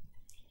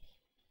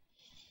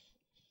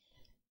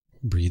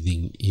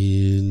 Breathing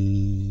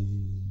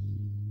in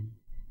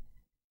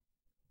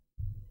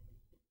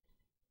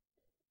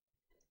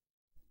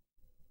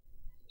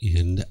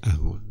and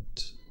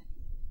out.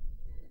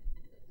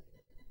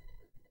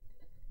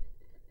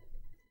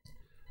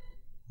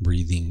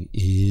 Breathing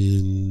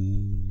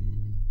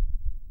in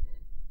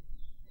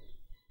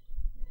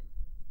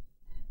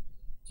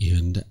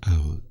and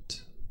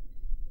out.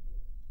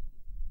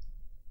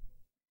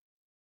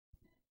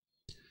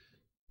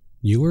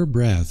 Your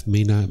breath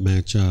may not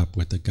match up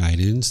with the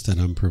guidance that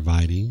I'm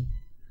providing,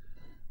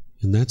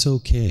 and that's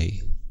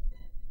okay.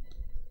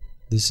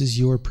 This is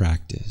your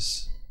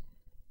practice.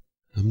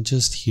 I'm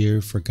just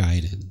here for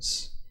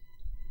guidance.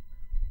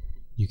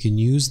 You can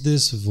use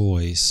this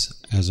voice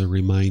as a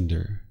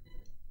reminder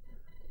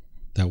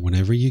that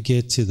whenever you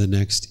get to the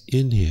next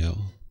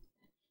inhale,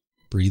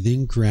 breathe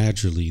in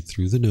gradually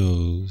through the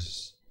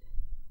nose,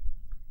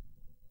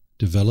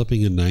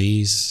 developing a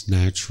nice,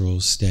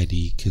 natural,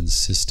 steady,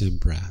 consistent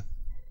breath.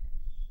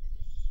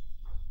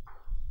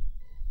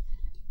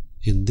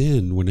 And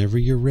then, whenever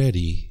you're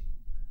ready,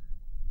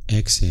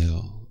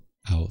 exhale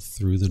out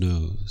through the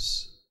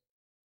nose,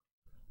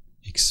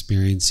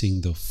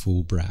 experiencing the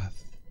full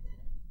breath.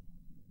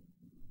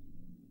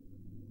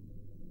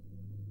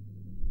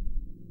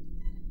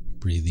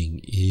 Breathing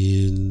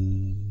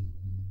in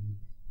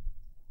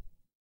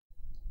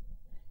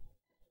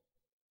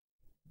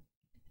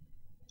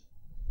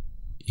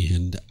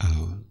and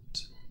out.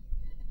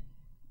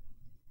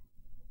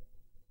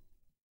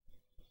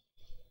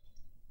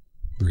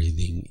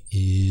 Breathing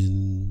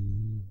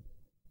in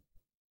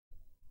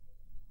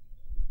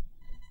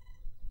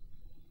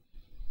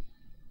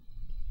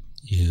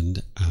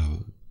and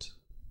out.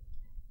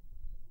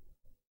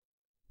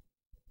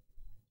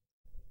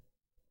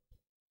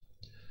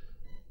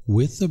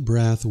 With the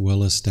breath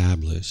well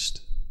established,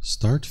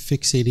 start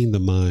fixating the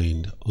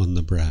mind on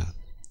the breath,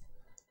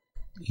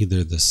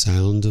 either the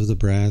sound of the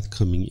breath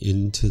coming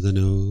into the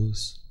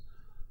nose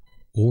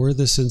or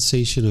the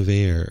sensation of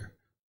air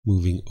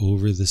moving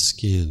over the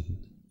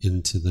skin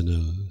into the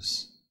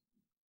nose.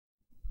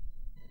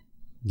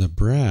 The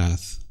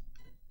breath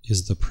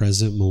is the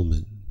present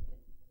moment.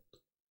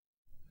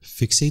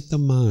 Fixate the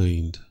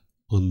mind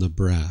on the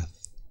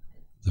breath,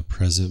 the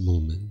present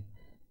moment.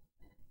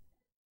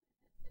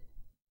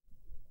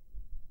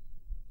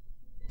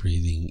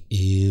 Breathing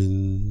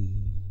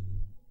in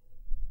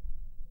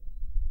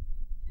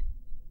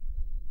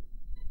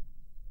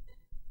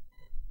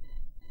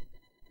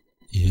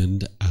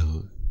and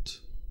out.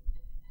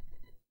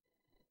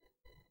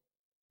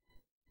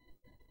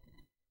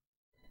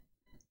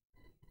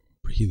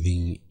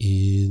 Breathing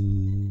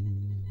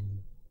in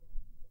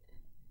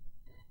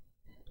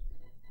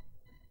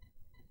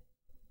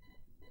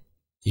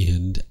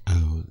and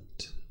out.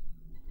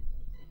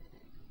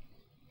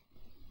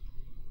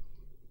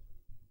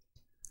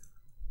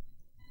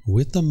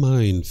 With the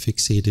mind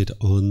fixated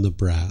on the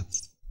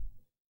breath,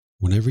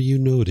 whenever you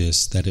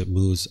notice that it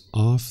moves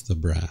off the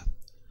breath,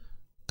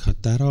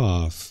 cut that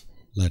off,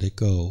 let it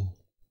go,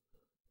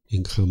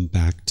 and come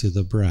back to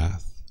the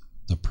breath,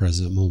 the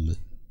present moment.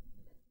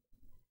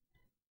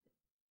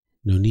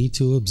 No need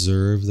to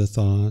observe the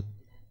thought,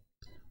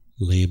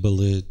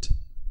 label it,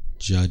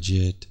 judge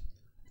it,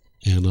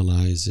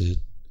 analyze it,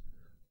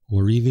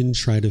 or even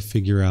try to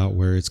figure out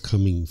where it's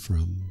coming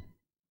from.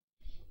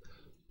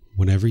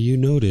 Whenever you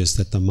notice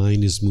that the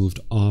mind is moved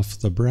off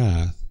the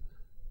breath,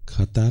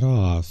 cut that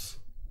off,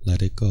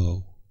 let it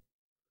go,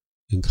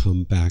 and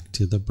come back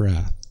to the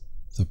breath,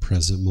 the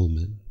present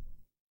moment.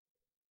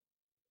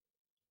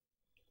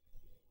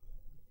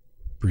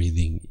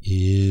 Breathing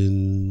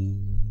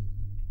in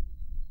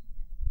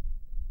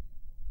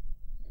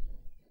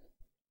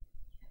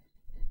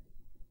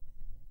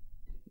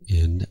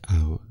and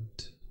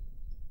out.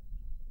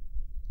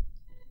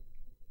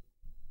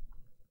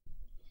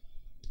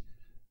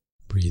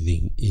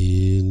 Breathing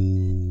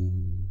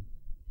in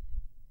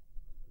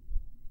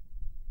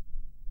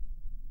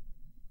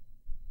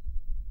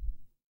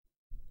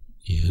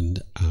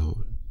and out.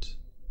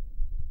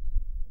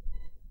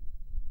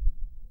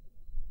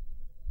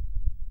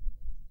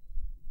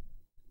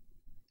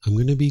 I'm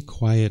going to be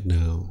quiet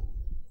now,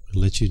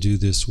 Let you do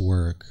this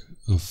work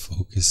of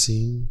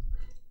focusing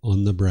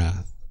on the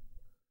breath,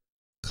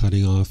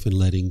 cutting off and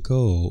letting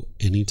go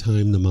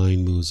anytime the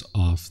mind moves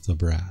off the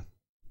breath.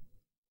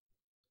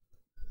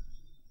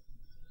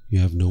 You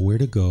have nowhere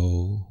to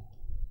go.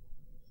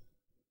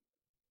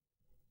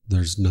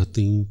 There's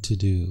nothing to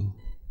do.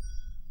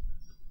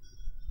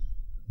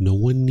 No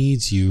one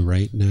needs you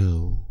right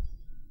now.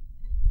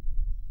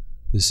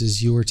 This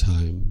is your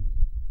time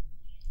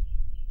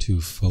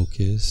to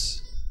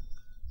focus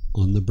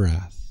on the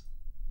breath.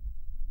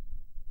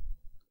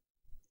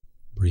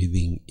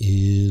 Breathing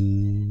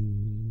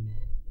in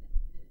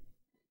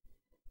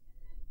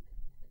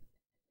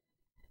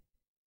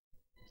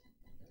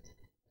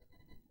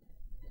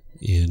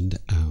and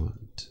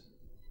out.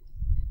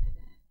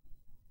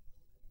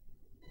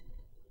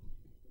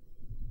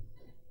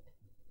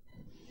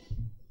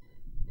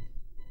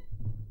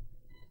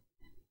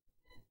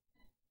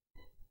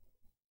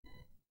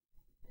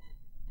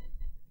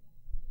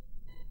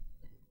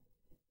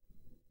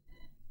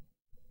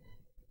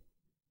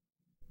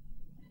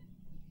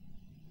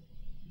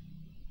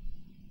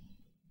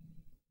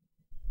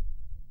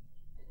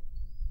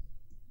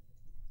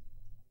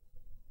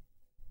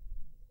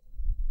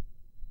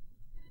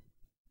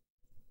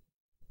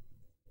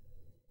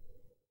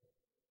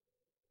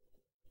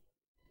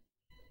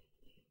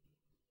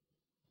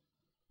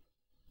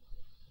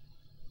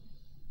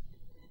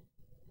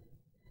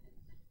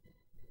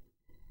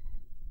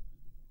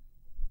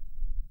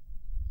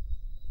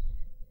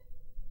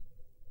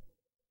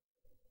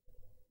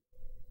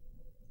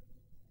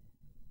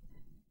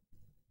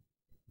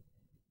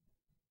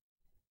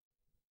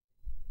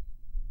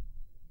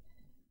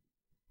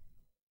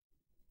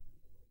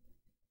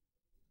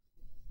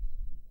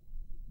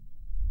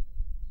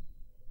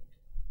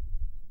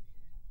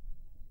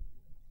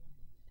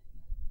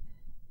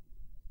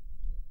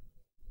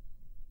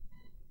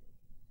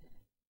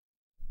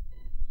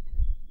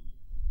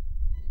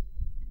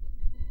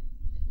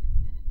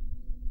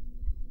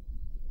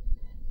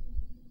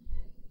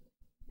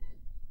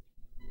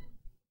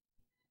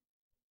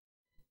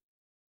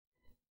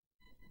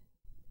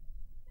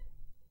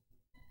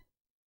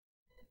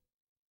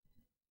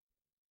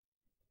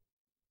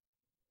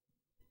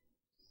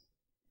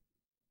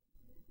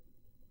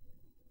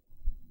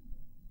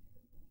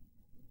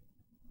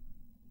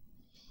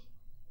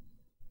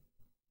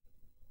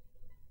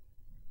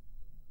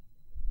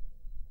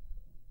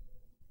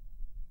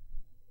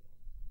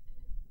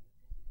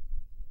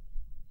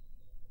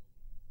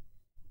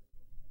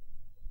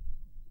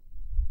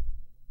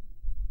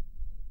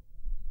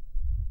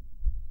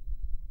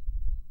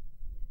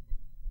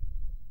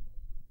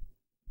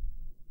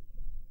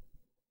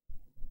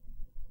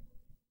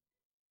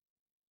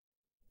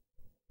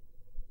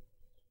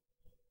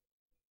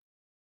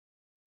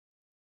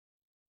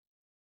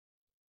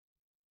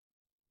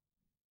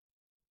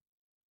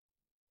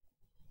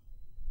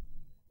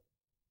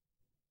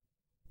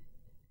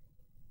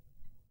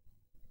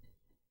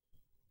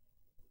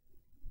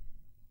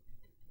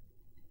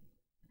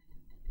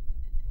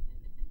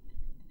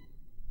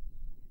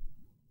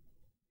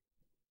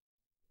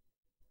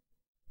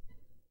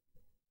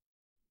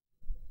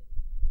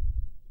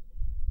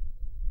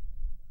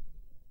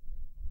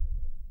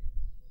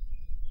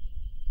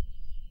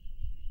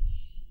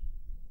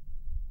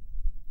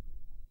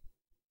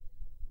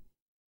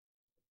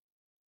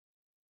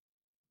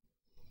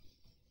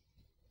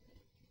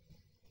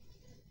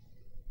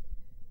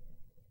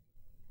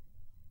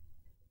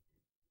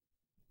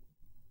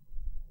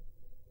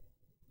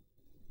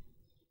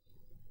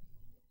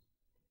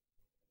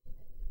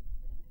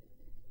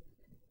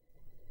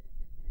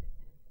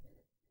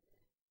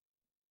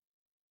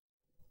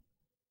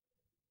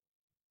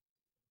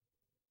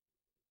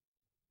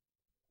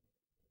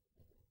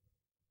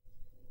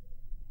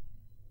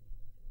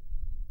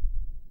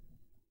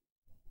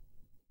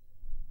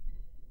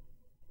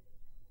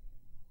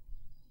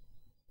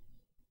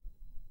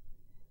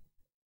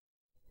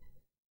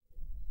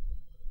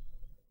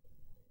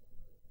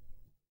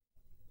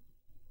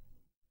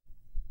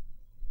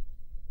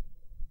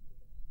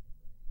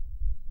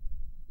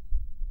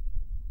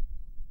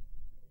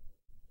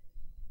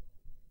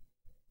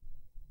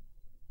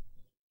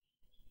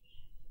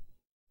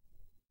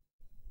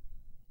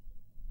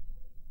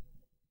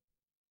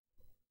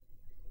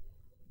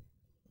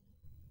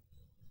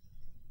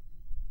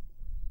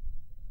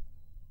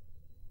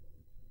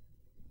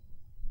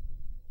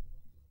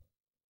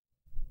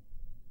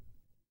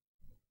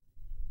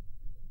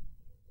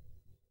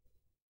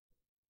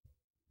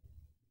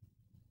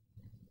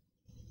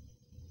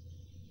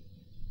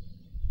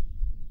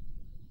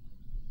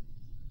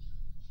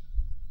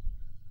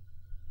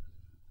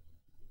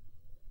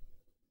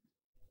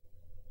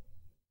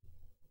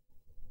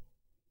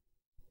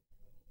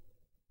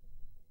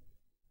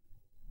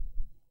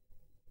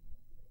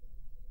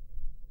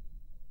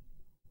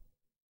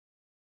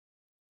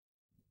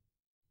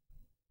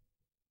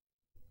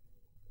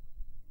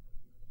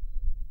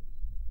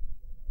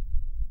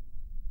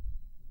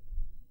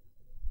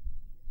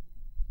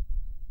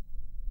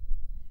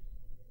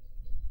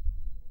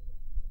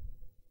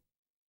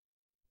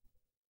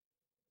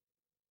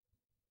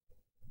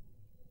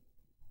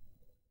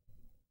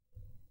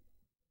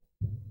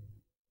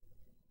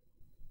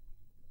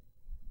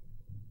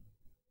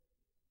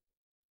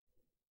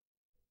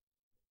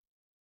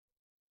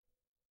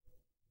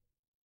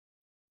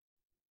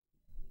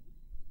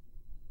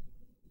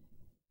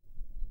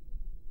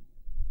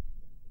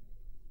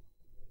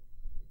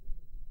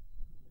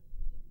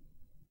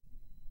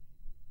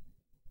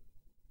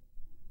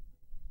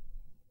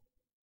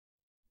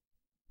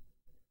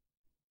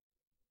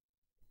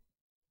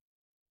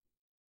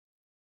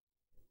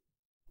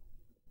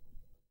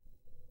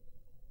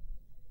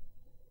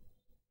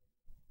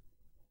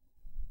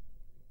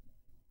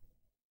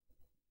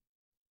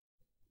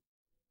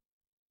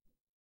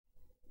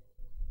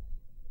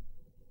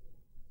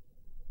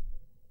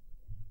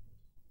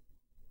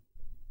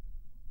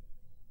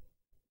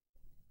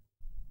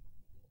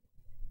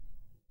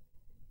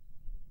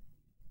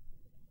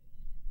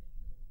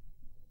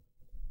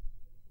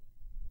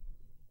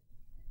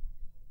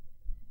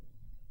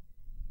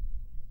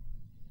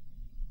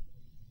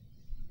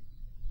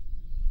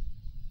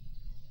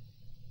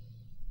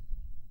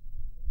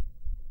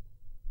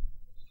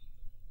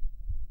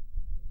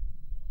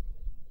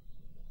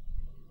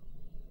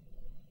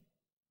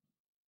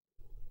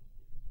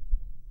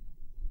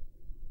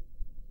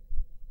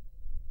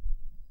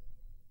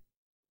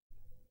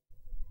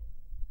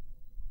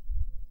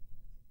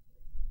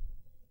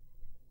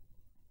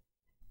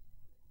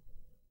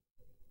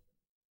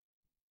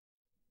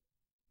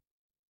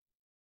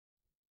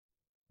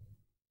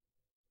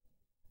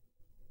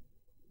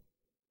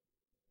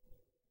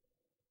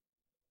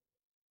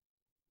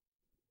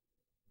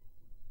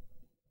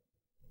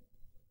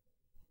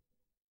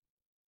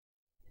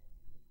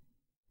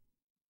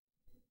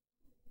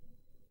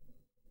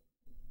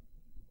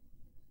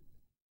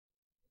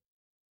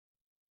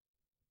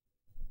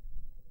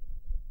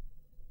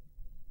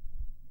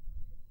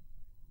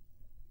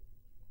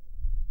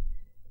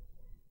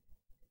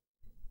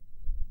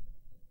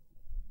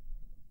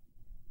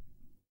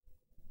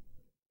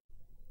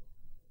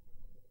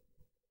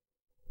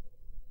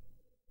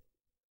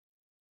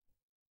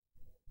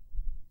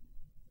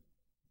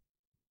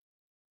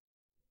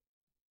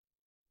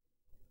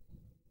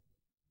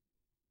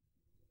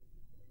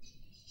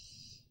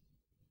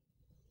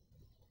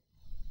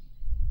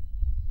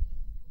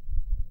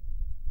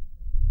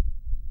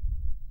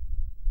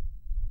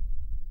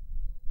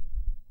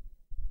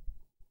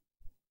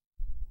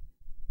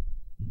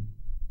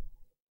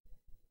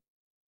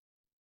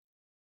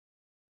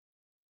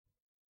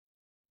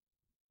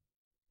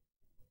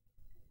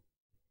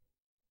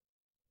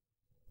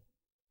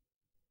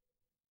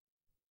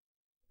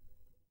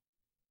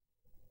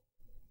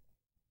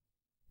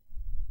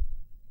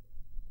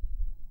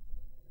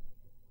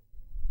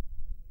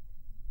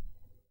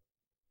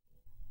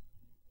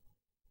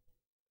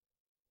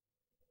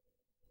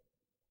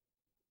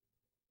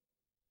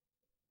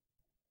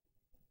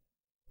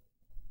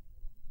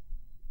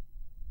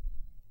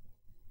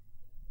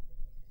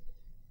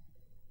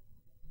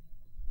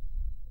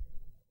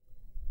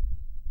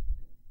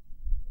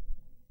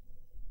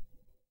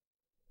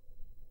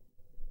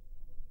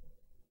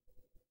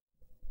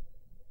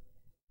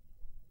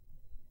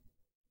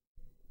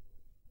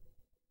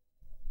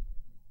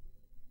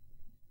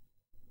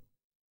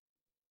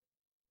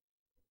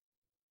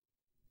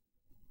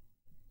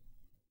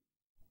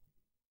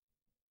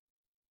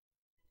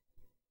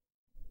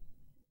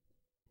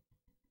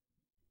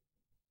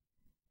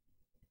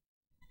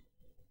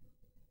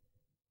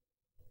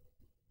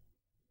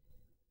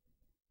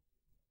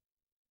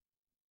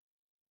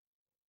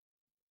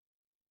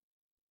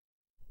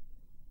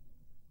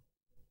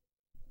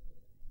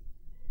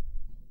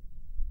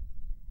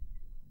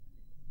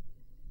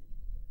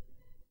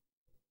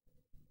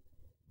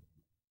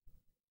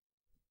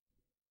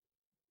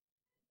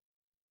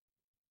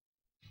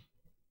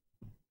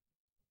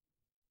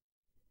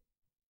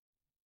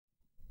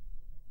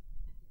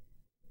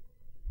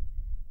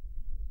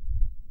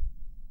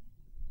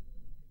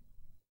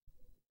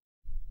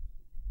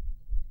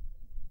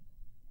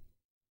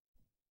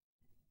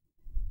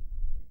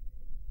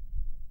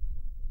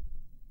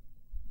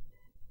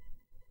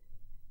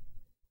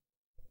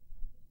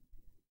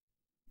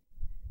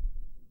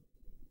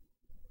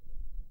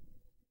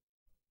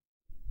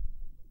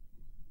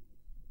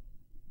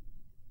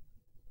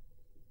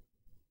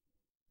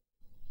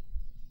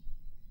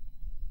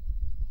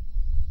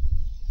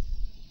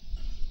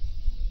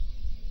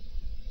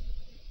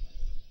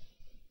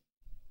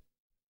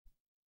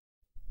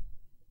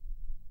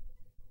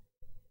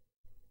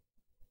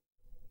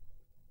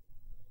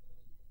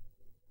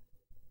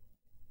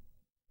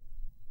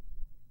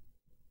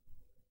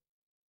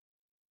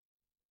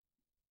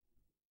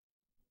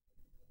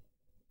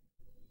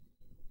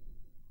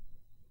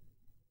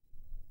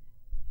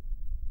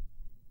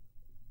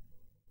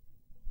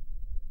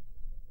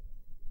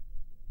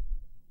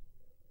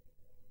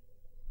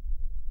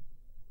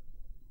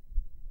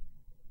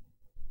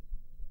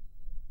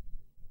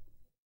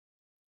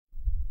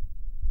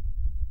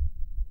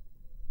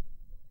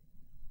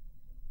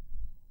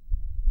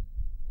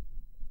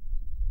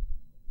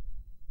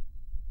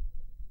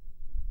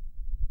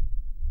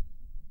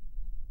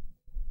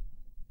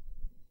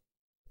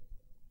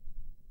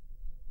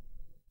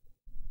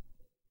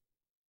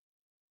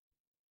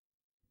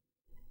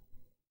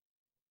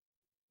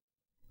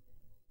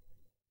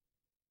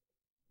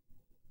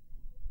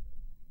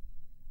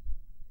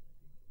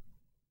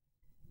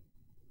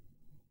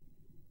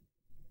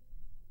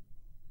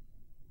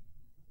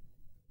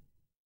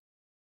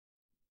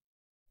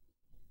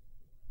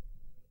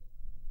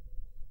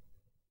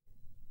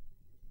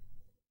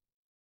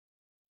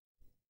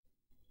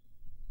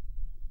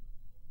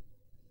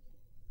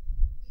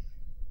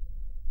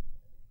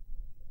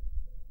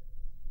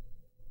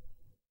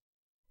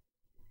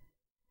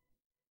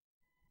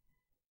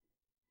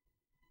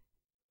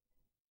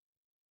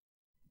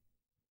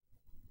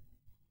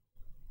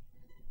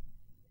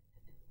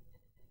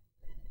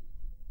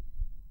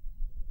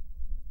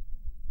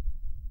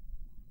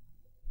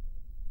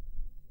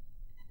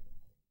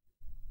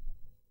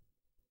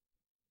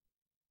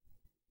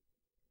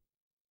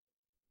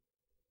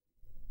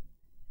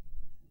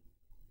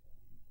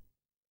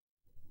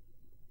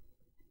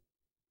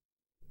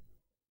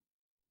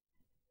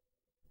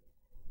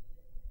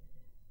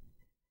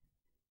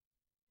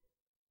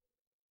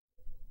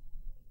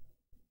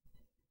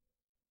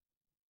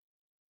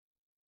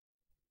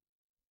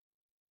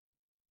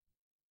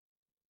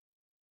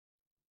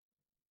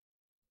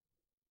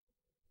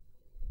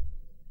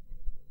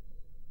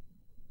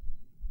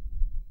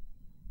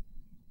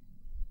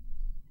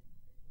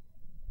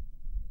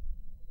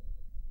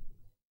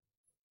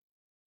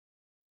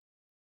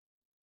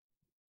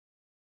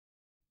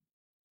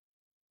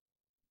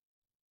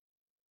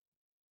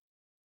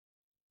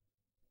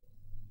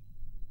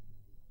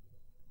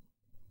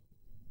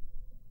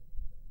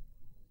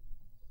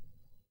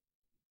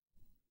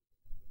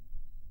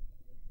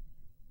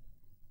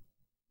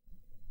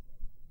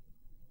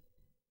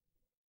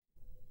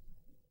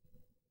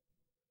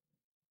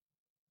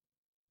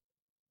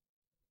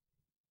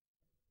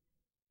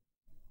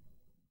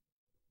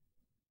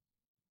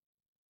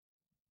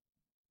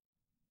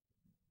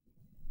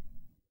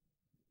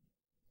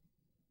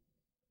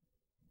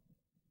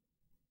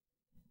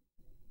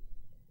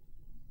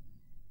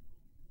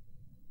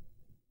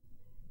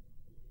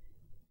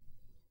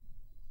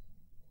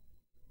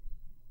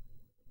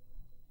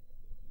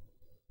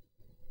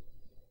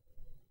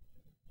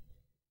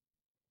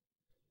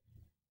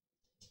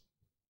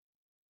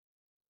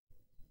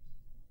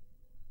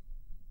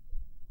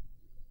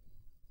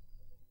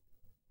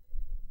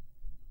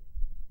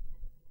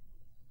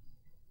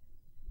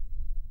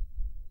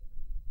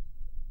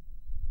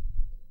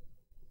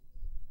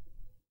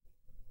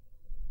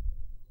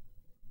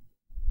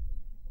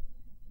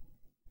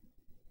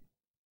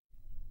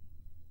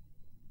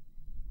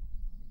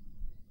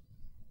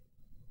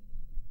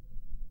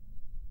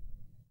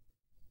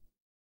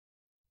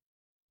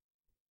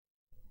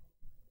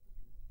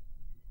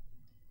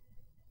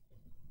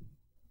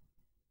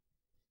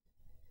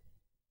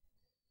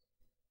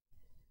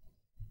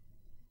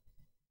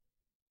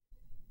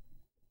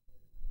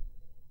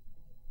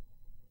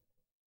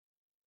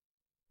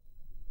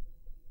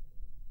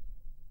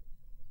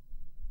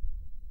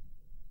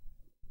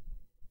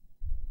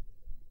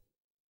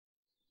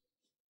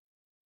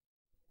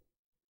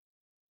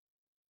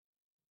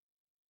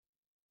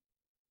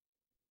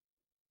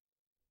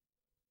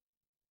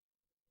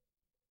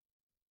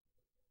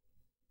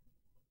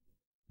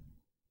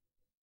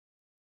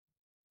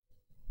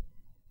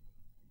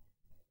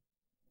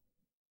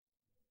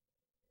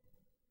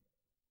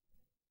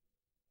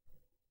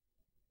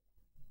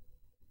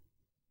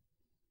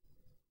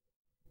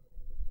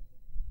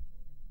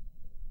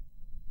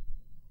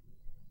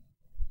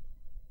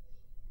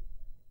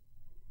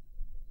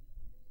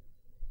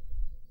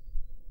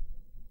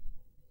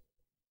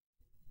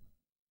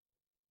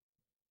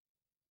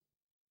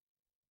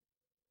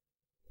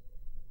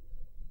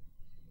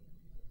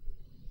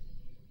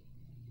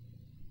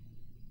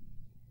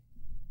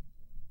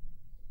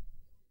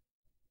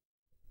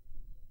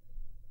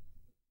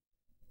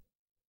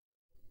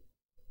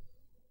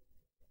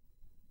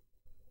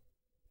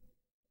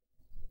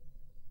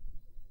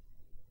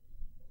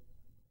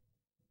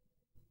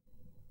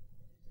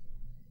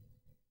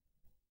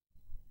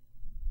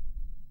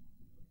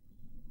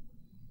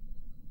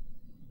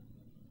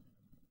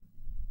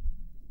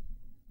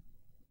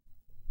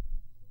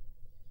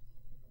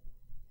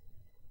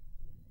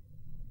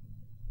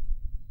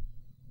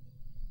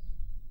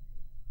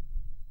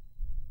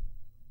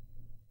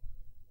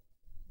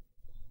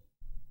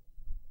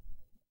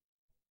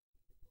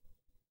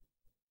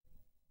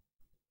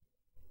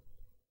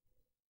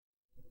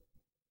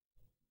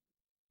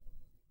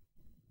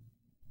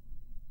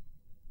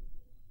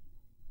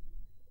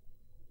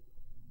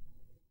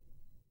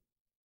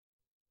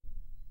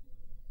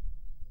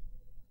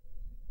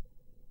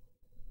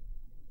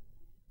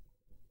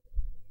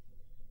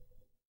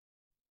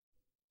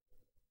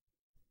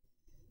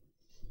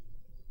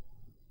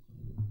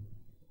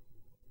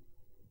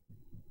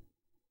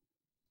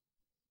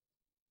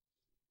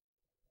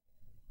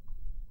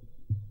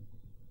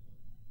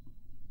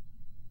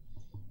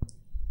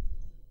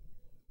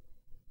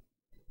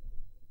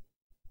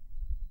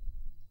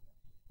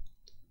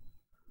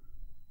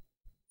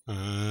 อ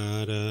ะ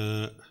ระ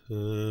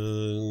หั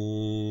ง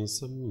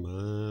สัมม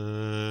า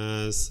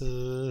สั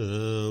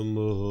ม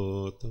พุ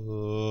ทโธ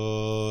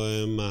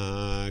มะ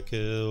ค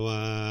ะว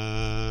ะ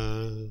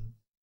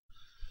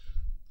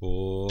พุ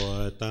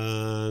ทธั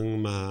ง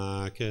มะ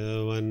คะ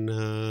วัน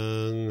หั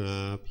งอ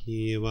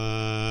ภิวา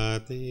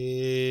เท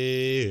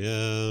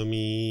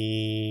มิ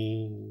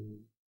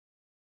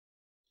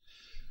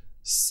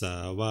ส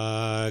ว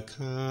ากข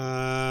า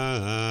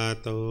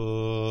โต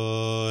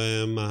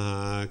มะ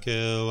ค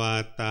ะวะ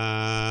ตา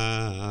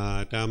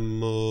ธัมโ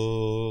ม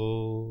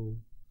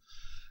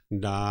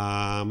ธั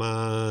มมั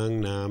ง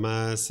นามั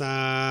สสา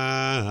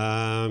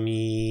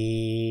มิ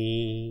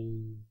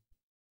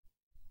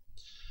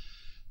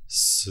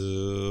สุ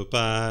ป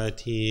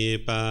ฏิ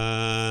ปั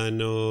นโ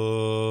น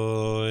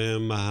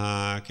ภะ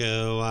คะ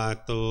วะ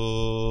โต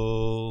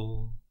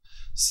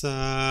ส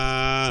า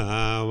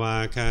ว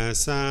ก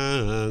สั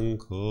ง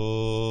โฆ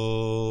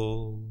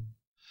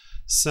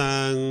สั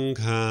ง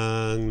ฆั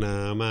งนา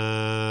มา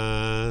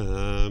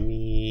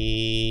มิ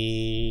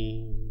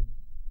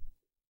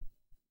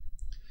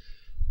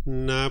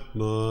นะโ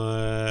ม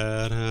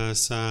ตัส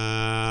สะ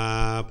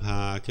ภ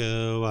ะคะ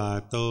วะ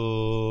โต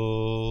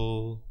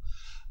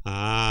อ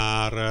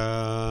ะระ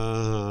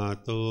หะ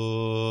โต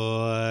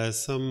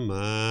สัมม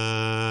า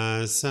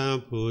สัม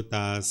พุท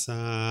ธัสส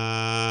ะ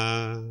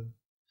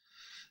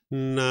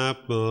นะ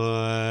โม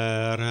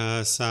ตั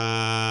สสะ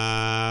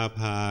ภ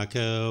ะค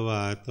ะว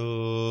ะโต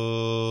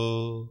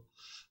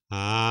อ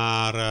ะ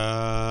ระ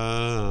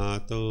หะ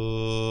โต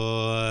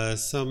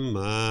สัมม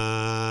า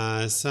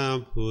สัม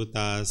พุท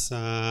ธัสส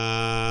ะ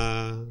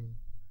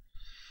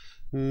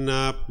น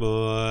ะโม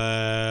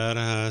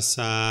ตัสส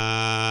ะ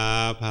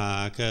ภะ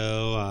คะ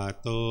วะ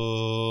โต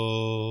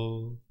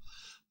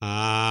อ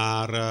ะ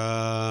ระ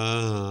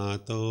หะ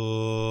โต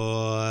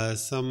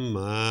สัมม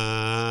า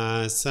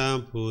สัม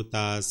พุท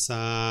ธัสส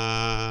ะ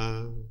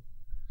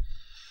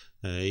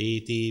อิ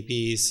ติ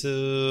ปิโส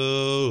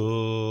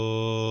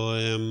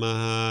มะ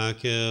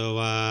คะว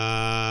ะ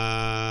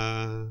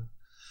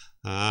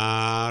อะ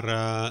ร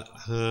ะ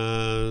หั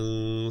ง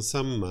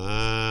สัมม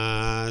า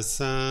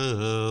สั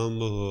ม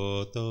พุ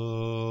ทโธ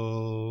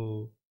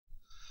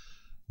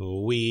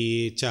วิ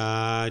จา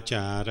จ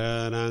าร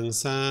ณัง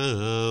สั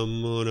ม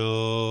มุโน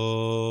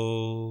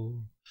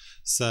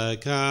สก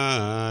ขา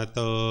โต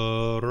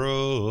โร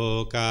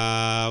กา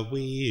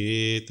วิ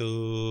ตุ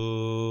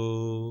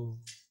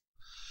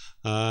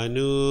อ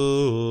นุ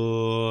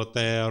เต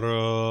โร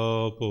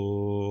ปุ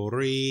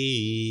ริ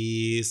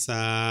ส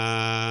า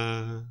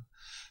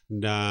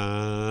ธั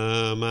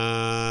มมา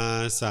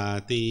ส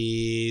ติ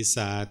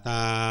สัตต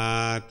า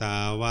ตา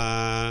วา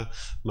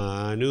ม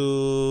นุ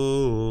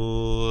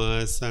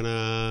ส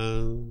นั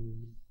ง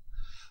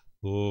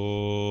โอ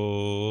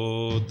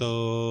โต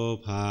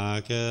ภะ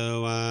คะ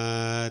วะ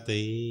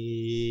ติ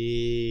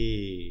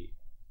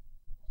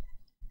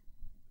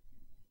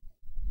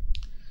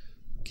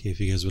Okay, if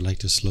you guys would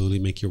like to slowly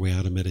make your way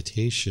out of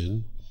meditation.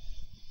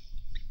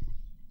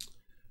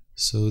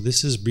 So this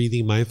is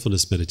breathing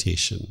mindfulness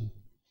meditation.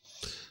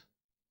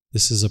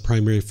 This is a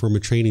primary form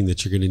of training that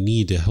you're going to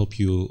need to help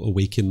you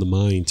awaken the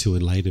mind to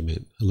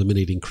enlightenment,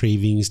 eliminating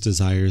cravings,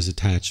 desires,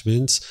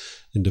 attachments,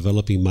 and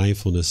developing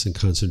mindfulness and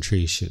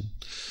concentration.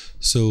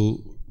 So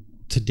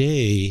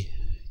today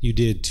you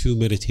did 2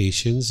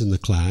 meditations in the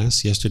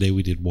class. Yesterday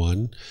we did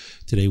 1.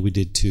 Today we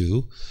did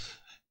 2.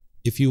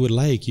 If you would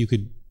like, you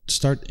could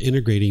start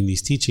integrating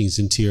these teachings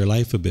into your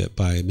life a bit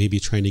by maybe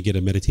trying to get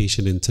a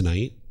meditation in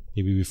tonight.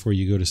 Maybe before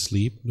you go to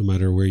sleep, no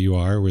matter where you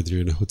are, whether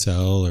you're in a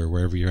hotel or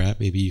wherever you're at,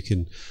 maybe you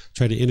can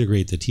try to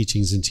integrate the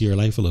teachings into your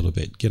life a little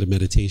bit, get a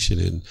meditation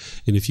in.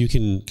 And if you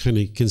can kind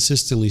of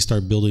consistently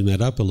start building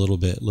that up a little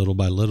bit, little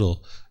by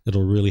little,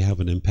 it'll really have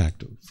an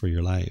impact for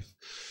your life.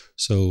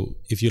 So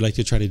if you'd like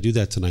to try to do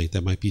that tonight,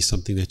 that might be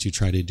something that you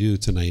try to do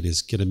tonight,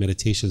 is get a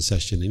meditation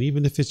session. And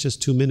even if it's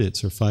just 2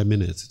 minutes or 5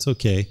 minutes, it's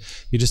okay.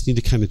 You just need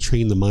to kind of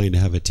train the mind to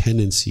have a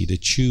tendency to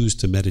choose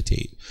to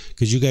meditate.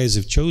 Because you guys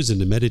have chosen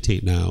to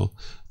meditate now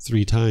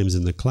 3 times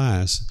in the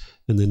class,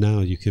 and then now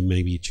you can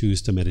maybe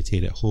choose to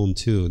meditate at home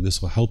too. And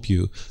this will help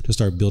you to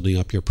start building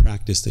up your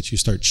practice, that you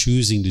start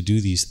choosing to do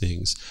these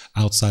things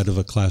outside of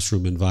a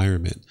classroom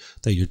environment,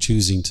 that you're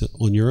choosing to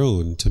on your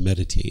own to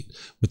meditate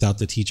without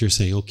the teacher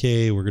saying,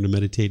 okay, we're going to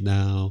meditate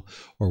now,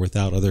 or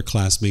without other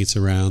classmates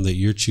around, that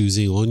you're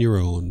choosing on your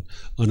own,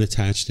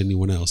 unattached to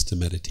anyone else, to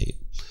meditate.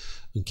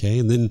 Okay,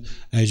 and then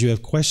as you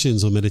have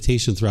questions on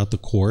meditation throughout the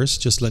course,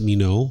 just let me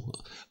know.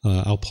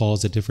 I'll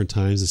pause at different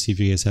times to see if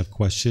you guys have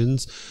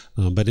questions.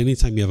 But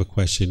anytime you have a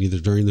question, either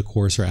during the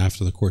course or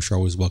after the course, you're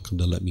always welcome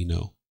to let me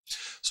know.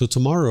 So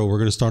tomorrow we're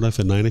going to start off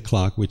at 9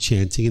 o'clock with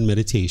chanting and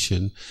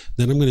meditation.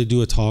 Then I'm going to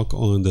do a talk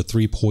on the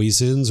 3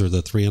 poisons, or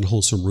the 3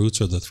 unwholesome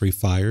roots, or the 3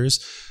 fires.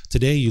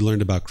 Today you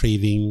learned about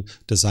craving,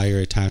 desire,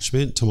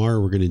 attachment.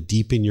 Tomorrow we're going to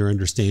deepen your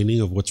understanding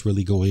of what's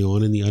really going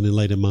on in the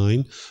unenlightened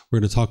mind.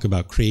 We're going to talk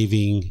about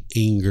craving,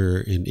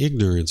 anger, and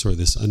ignorance, or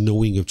this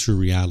unknowing of true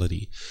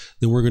reality.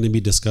 Then we're going to be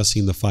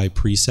discussing the 5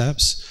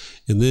 precepts.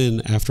 And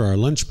then after our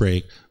lunch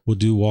break, we'll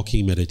do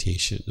walking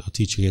meditation. I'll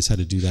teach you guys how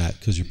to do that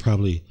because you're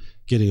probably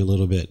getting a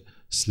little bit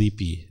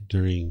sleepy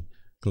during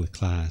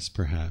class,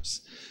 perhaps.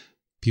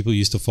 People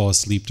used to fall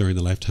asleep during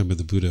the lifetime of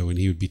the Buddha. When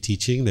he would be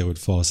teaching, they would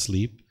fall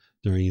asleep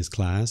during his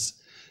class.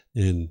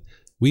 And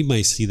we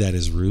might see that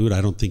as rude.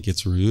 I don't think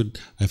it's rude.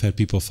 I've had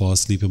people fall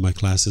asleep in my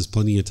classes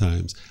plenty of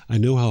times. I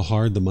know how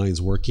hard the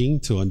mind's working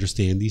to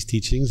understand these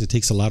teachings. It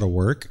takes a lot of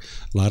work,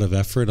 a lot of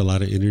effort, a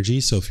lot of energy.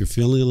 So if you're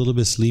feeling a little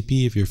bit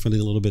sleepy, if you're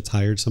feeling a little bit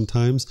tired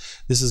sometimes,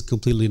 this is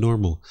completely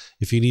normal.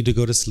 If you need to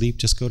go to sleep,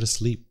 just go to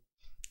sleep.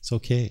 It's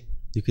okay.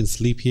 You can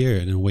sleep here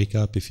and then wake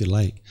up if you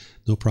like.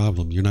 No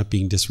problem. You're not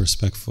being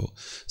disrespectful.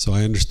 So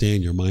I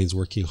understand your mind's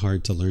working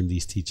hard to learn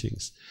these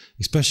teachings,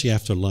 especially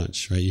after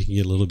lunch, right? You can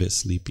get a little bit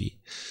sleepy.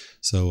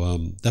 So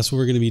that's what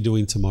we're going to be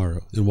doing tomorrow.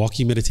 And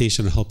walking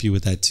meditation will help you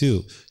with that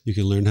too. You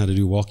can learn how to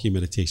do walking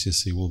meditation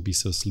so you won't be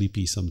so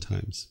sleepy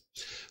sometimes.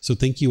 So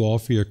thank you all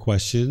for your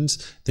questions.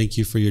 Thank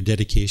you for your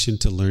dedication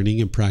to learning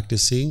and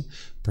practicing.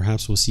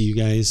 Perhaps we'll see you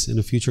guys in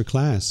a future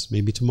class,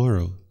 maybe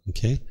tomorrow.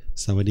 Okay?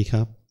 Sawadee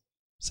krap.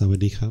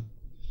 Sawadee krap.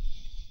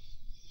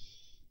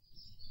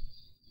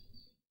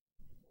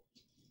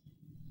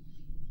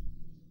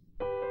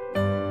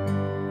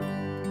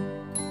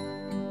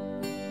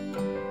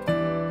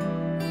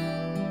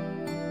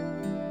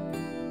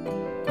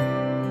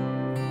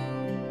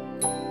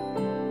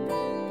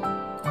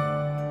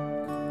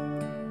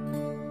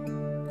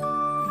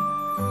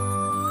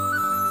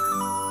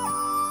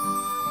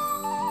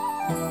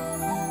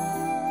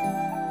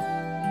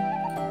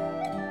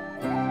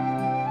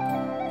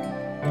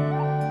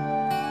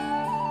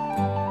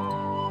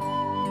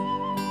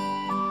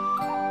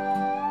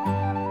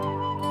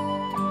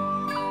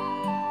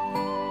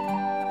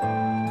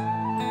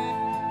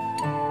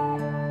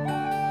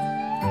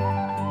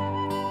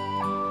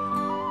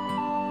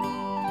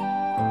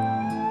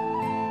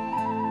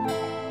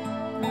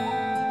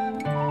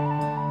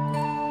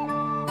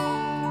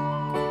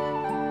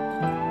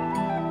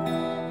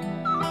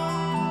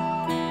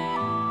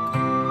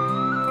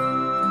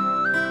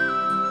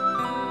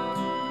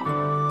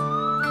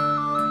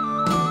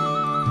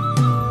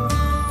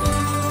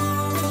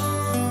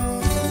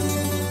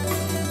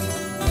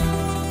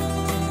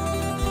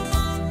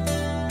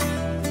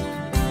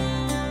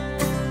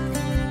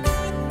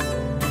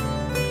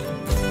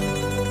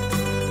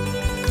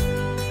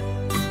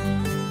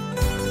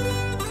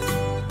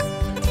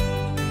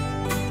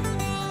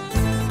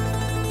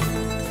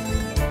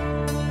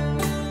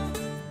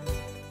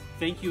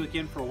 Thank you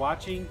again for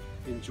watching.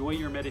 Enjoy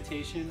your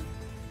meditation.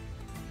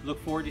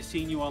 Look forward to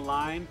seeing you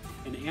online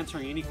and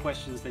answering any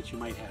questions that you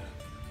might have.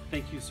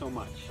 Thank you so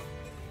much.